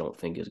I just don't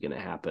think is going to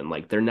happen.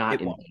 Like, they're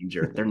not in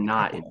danger. They're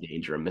not in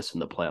danger of missing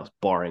the playoffs,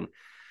 barring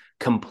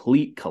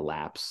complete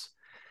collapse.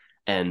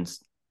 And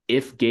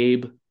if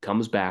Gabe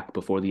comes back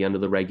before the end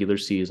of the regular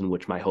season,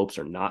 which my hopes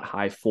are not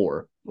high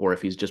for, or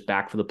if he's just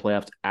back for the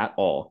playoffs at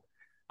all,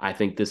 I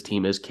think this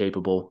team is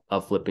capable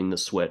of flipping the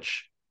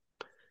switch.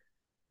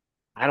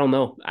 I don't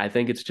know. I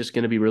think it's just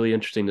going to be really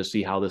interesting to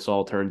see how this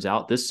all turns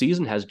out. This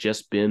season has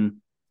just been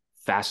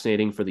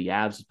fascinating for the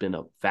Avs. It's been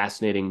a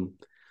fascinating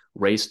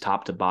race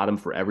top to bottom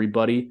for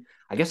everybody.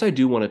 I guess I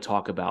do want to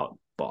talk about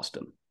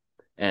Boston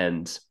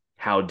and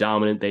how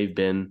dominant they've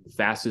been,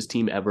 fastest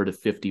team ever to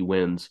 50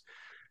 wins.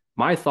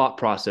 My thought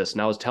process,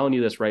 and I was telling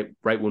you this right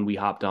when we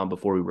hopped on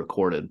before we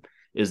recorded,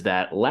 is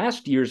that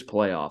last year's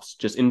playoffs,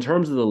 just in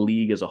terms of the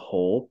league as a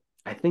whole,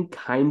 I think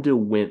kind of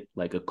went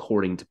like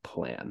according to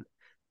plan.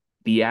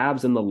 The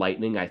Avs and the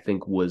Lightning, I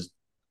think, was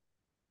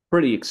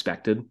pretty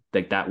expected.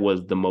 Like that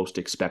was the most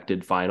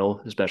expected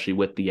final, especially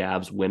with the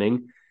Avs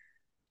winning.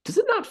 Does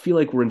it not feel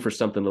like we're in for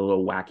something a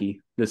little wacky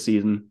this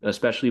season,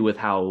 especially with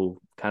how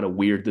kind of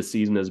weird the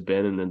season has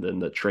been and then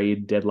the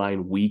trade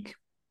deadline week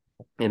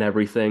and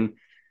everything?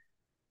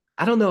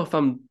 I don't know if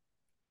I'm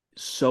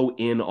so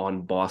in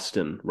on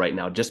Boston right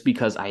now, just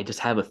because I just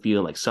have a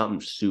feeling like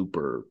something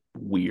super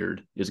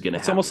weird is going to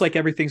happen. It's almost like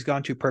everything's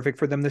gone too perfect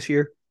for them this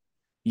year.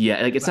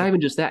 Yeah, like it's not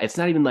even just that. It's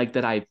not even like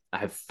that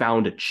I've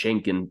found a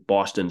chink in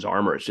Boston's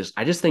armor. It's just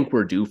I just think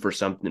we're due for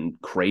something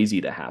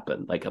crazy to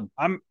happen. Like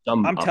I'm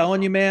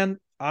telling you, man,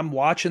 I'm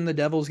watching the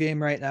Devils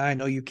game right now. I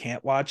know you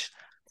can't watch.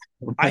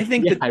 I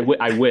think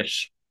I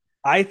wish.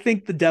 I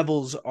think the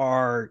Devils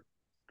are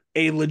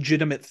a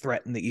legitimate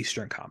threat in the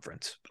Eastern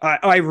Conference.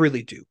 I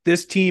really do.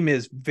 This team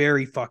is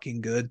very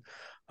fucking good.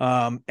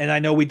 And I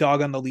know we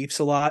dog on the Leafs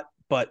a lot,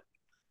 but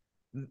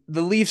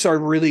the Leafs are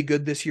really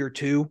good this year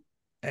too.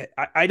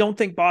 I don't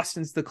think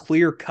Boston's the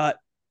clear-cut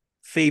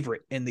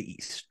favorite in the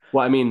East.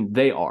 Well, I mean,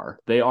 they are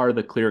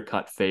the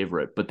clear-cut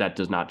favorite, but that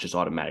does not just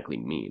automatically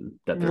mean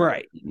that they're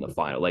right in the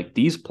final. Like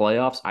these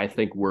playoffs, I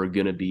think we're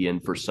going to be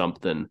in for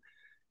something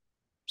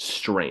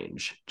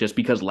strange just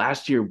because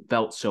last year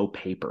felt so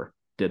paper,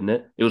 didn't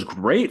it? It was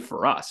great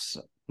for us.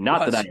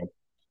 Not that I have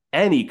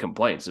any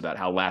complaints about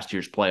how last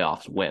year's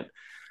playoffs went,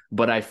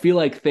 but I feel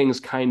like things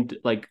kind of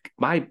like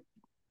my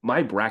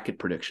bracket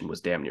prediction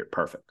was damn near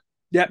perfect.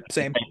 Yep,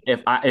 same. If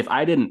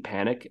I didn't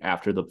panic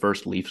after the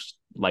first Leafs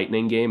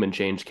Lightning game and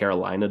changed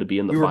Carolina to be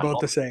in the final. We were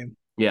both the same.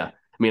 Yeah.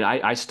 I mean,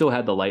 I still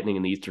had the Lightning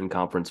in the Eastern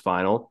Conference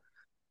final,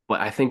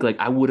 but I think like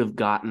I would have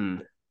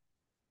gotten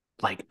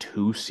like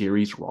 2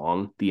 series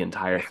wrong the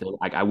entire thing.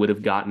 Like I would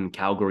have gotten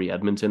Calgary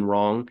Edmonton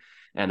wrong,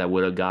 and I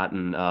would have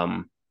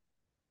gotten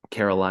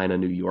Carolina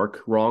New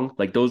York wrong.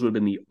 Like those would have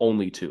been the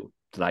only 2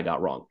 that I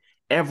got wrong.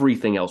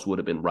 Everything else would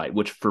have been right,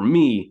 which for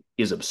me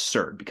is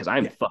absurd because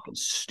I'm fucking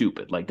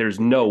stupid. Like there's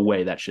no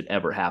way that should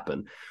ever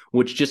happen,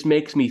 which just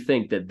makes me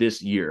think that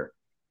this year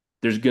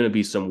there's going to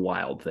be some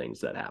wild things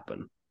that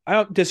happen. I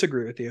don't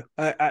disagree with you.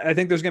 I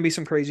think there's going to be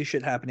some crazy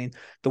shit happening.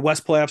 The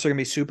West playoffs are going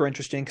to be super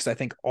interesting because I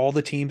think all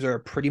the teams are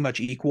pretty much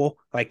equal.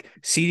 Like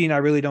seeding, I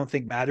really don't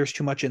think matters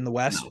too much in the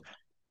West. No.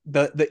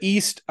 The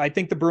East, I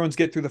think the Bruins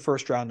get through the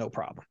first round, no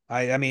problem.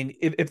 I mean,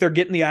 if they're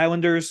getting the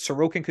Islanders,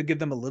 Sorokin could give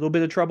them a little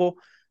bit of trouble.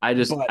 I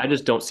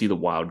just don't see the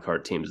wild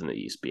card teams in the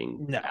East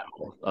being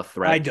a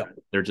threat. I don't.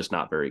 They're just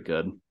not very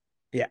good.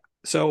 Yeah.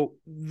 So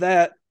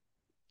that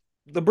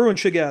the Bruins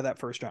should get out of that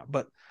first round,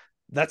 but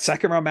that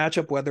second round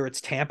matchup, whether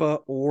it's Tampa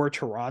or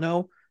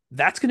Toronto,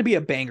 that's going to be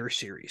a banger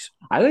series.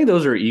 I think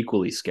those are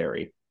equally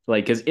scary.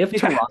 Like, because if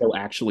Toronto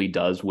actually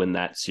does win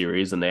that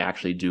series and they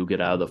actually do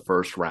get out of the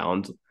first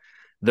round,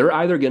 they're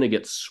either going to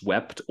get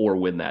swept or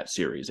win that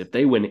series. If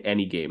they win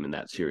any game in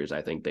that series,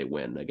 I think they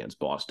win against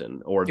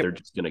Boston, or they're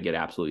just going to get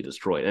absolutely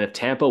destroyed. And if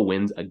Tampa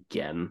wins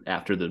again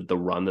after the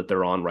run that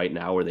they're on right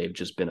now, where they've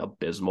just been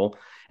abysmal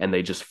and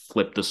they just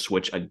flip the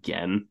switch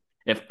again,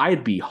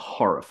 I'd be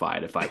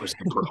horrified if I was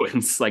the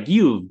Bruins. Like,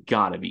 you've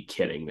got to be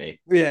kidding me.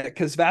 Yeah,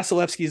 because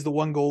Vasilevsky is the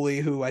one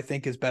goalie who I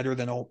think is better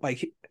than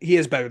he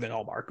is better than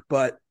Ullmark.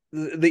 But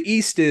the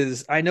East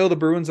is, I know the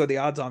Bruins are the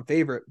odds-on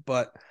favorite,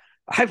 but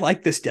I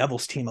like this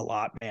Devils team a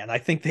lot, man. I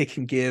think they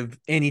can give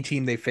any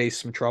team they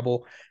face some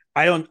trouble.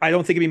 I don't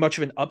think it'd be much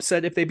of an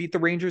upset if they beat the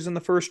Rangers in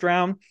the first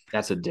round.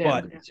 That's a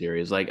damn good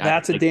series. Like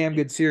that's a damn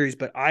good series,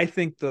 but I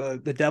think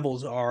the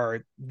Devils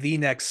are the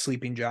next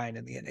sleeping giant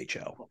in the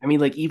NHL. I mean,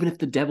 like, even if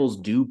the Devils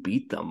do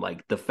beat them,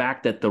 like the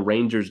fact that the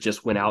Rangers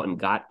just went out and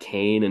got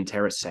Kane and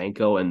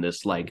Tarasenko and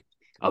this like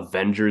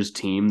Avengers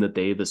team that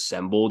they've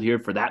assembled here,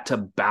 for that to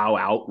bow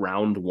out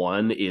round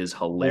one is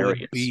hilarious.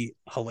 Would be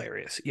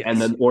hilarious. Yes.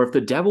 And then, or if the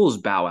Devils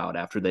bow out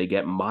after they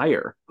get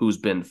Meyer, who's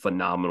been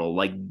phenomenal,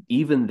 like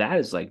even that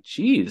is like,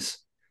 geez,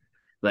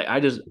 like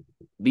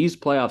these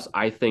playoffs,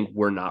 I think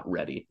we're not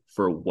ready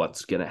for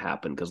what's going to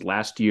happen, because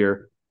last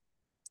year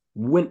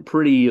went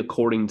pretty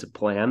according to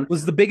plan.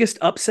 Was the biggest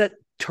upset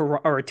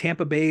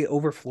Tampa Bay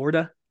over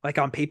Florida? Like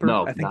on paper?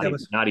 No, I think that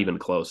was not even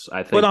close.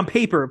 I think, but on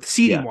paper,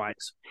 seeding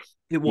wise,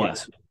 it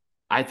was. Yeah.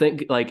 I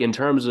think, like, in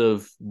terms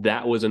of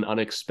that was an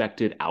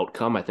unexpected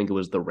outcome, I think it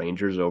was the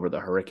Rangers over the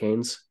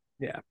Hurricanes.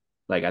 Yeah.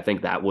 Like, I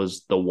think that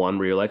was the one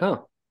where you're like,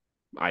 oh,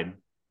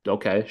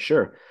 okay,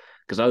 sure.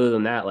 Because other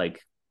than that,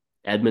 like,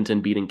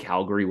 Edmonton beating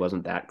Calgary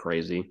wasn't that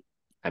crazy.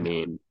 I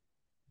mean,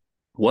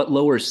 what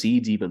lower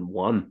seeds even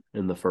won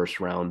in the first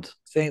round?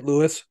 St.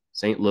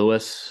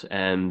 Louis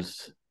and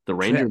the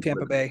Rangers.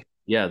 Tampa Bay.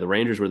 Yeah, the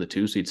Rangers were the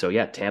 2 seed. So,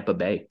 yeah, Tampa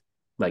Bay.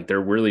 Like,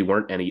 there really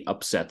weren't any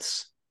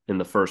upsets in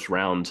the first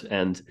round,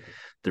 and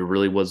there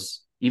really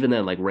was, even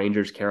then, like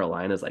Rangers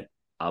Carolina's like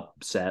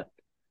upset.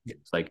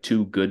 It's like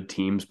two good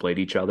teams played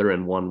each other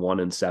and won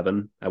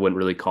 1-7. I wouldn't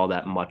really call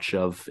that much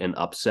of an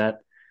upset.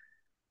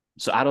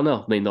 So I don't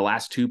know. I mean, the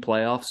last two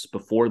playoffs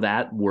before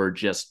that were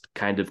just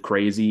kind of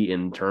crazy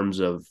in terms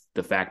of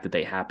the fact that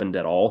they happened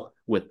at all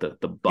with the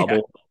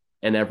bubble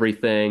and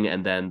everything,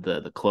 and then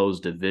the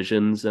closed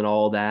divisions and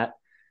all that.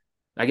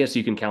 I guess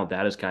you can count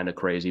that as kind of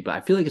crazy, but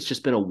I feel like it's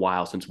just been a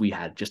while since we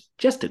had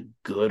just a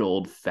good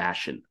old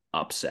fashioned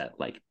upset.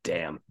 Like,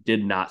 damn,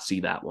 did not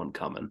see that one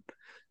coming.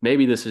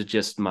 Maybe this is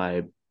just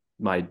my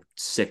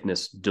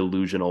sickness,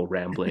 delusional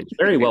ramblings.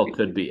 Very well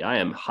could be. I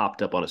am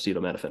hopped up on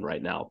acetaminophen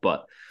right now,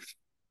 but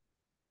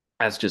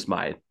that's just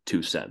my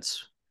 2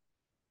 cents.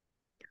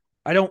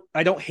 I don't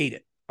hate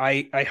it.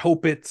 I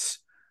hope it's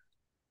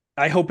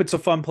a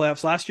fun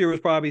playoffs. Last year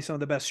was probably some of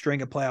the best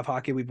string of playoff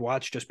hockey we've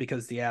watched just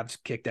because the Avs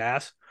kicked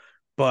ass.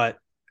 But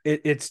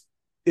it's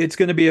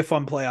going to be a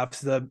fun playoffs.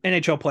 The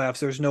NHL playoffs,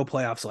 there's no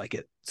playoffs like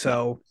it.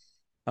 So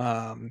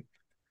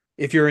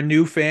if you're a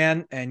new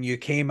fan and you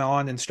came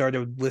on and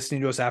started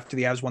listening to us after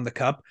the Avs won the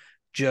cup,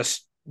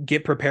 just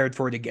get prepared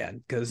for it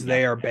again because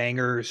they are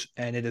bangers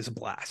and it is a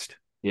blast.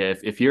 Yeah,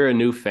 if you're a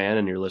new fan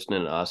and you're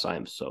listening to us, I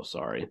am so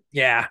sorry.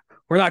 Yeah,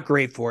 we're not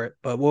great for it,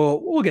 but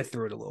we'll get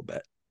through it a little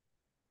bit.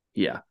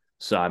 Yeah.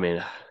 So I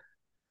mean,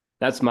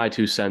 that's my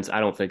 2 cents. I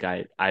don't think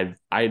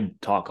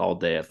I'd talk all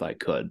day if I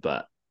could,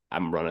 but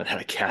I'm running out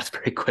of gas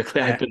pretty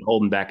quickly. I've been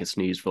holding back a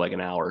sneeze for like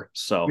an hour.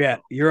 So yeah,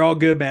 you're all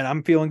good, man.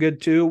 I'm feeling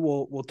good too.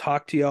 We'll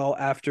talk to y'all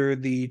after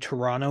the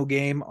Toronto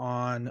game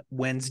on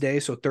Wednesday.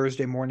 So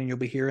Thursday morning you'll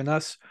be hearing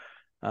us.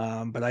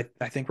 But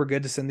I think we're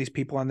good to send these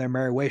people on their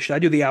merry way. Should I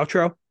do the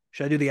outro?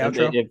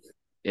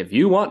 If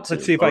you want to.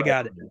 Let's see if I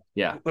got it.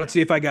 Yeah. Let's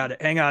see if I got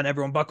it. Hang on,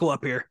 everyone. Buckle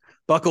up here.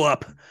 Buckle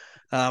up.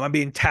 I'm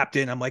being tapped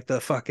in. I'm like the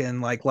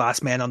fucking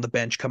last man on the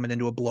bench coming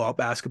into a blowout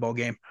basketball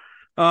game.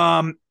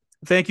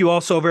 Thank you all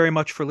so very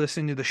much for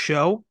listening to the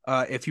show.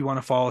 If you want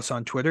to follow us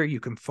on Twitter, you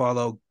can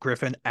follow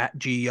Griffin at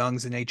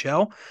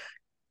GYoungsNHL.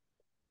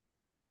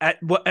 At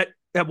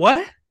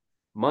what?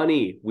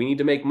 Money. We need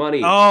to make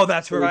money. Oh,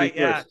 that's right.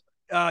 Yeah.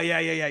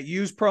 Yeah.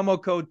 Use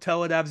promo code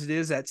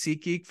TELLITAVSITIS at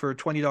SeatGeek for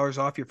 $20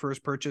 off your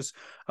first purchase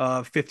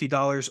of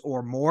 $50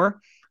 or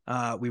more.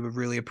 We would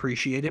really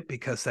appreciate it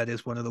because that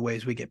is one of the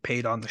ways we get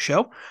paid on the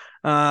show.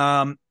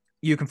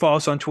 You can follow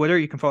us on Twitter.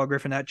 You can follow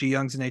Griffin at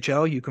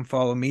GYoungsNHL. You can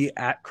follow me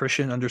at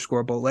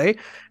Christian_Bolay.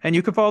 And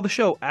you can follow the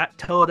show at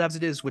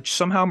TELLITAVSITIS, which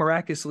somehow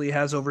miraculously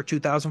has over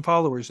 2,000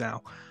 followers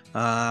now.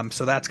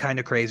 So that's kind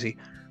of crazy.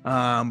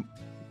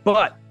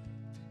 But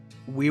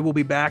we will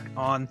be back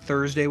on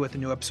Thursday with a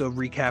new episode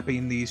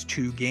recapping these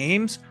two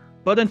games.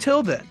 But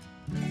until then,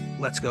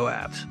 let's go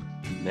Avs.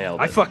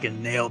 Nailed it. I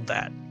fucking nailed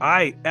that.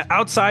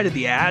 Outside of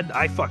the ad,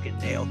 I fucking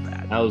nailed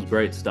that. That was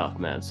great stuff,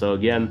 man. So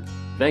again,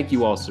 thank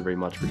you all so very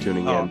much for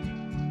tuning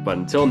in. But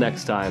until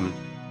next time,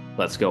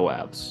 let's go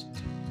Avs.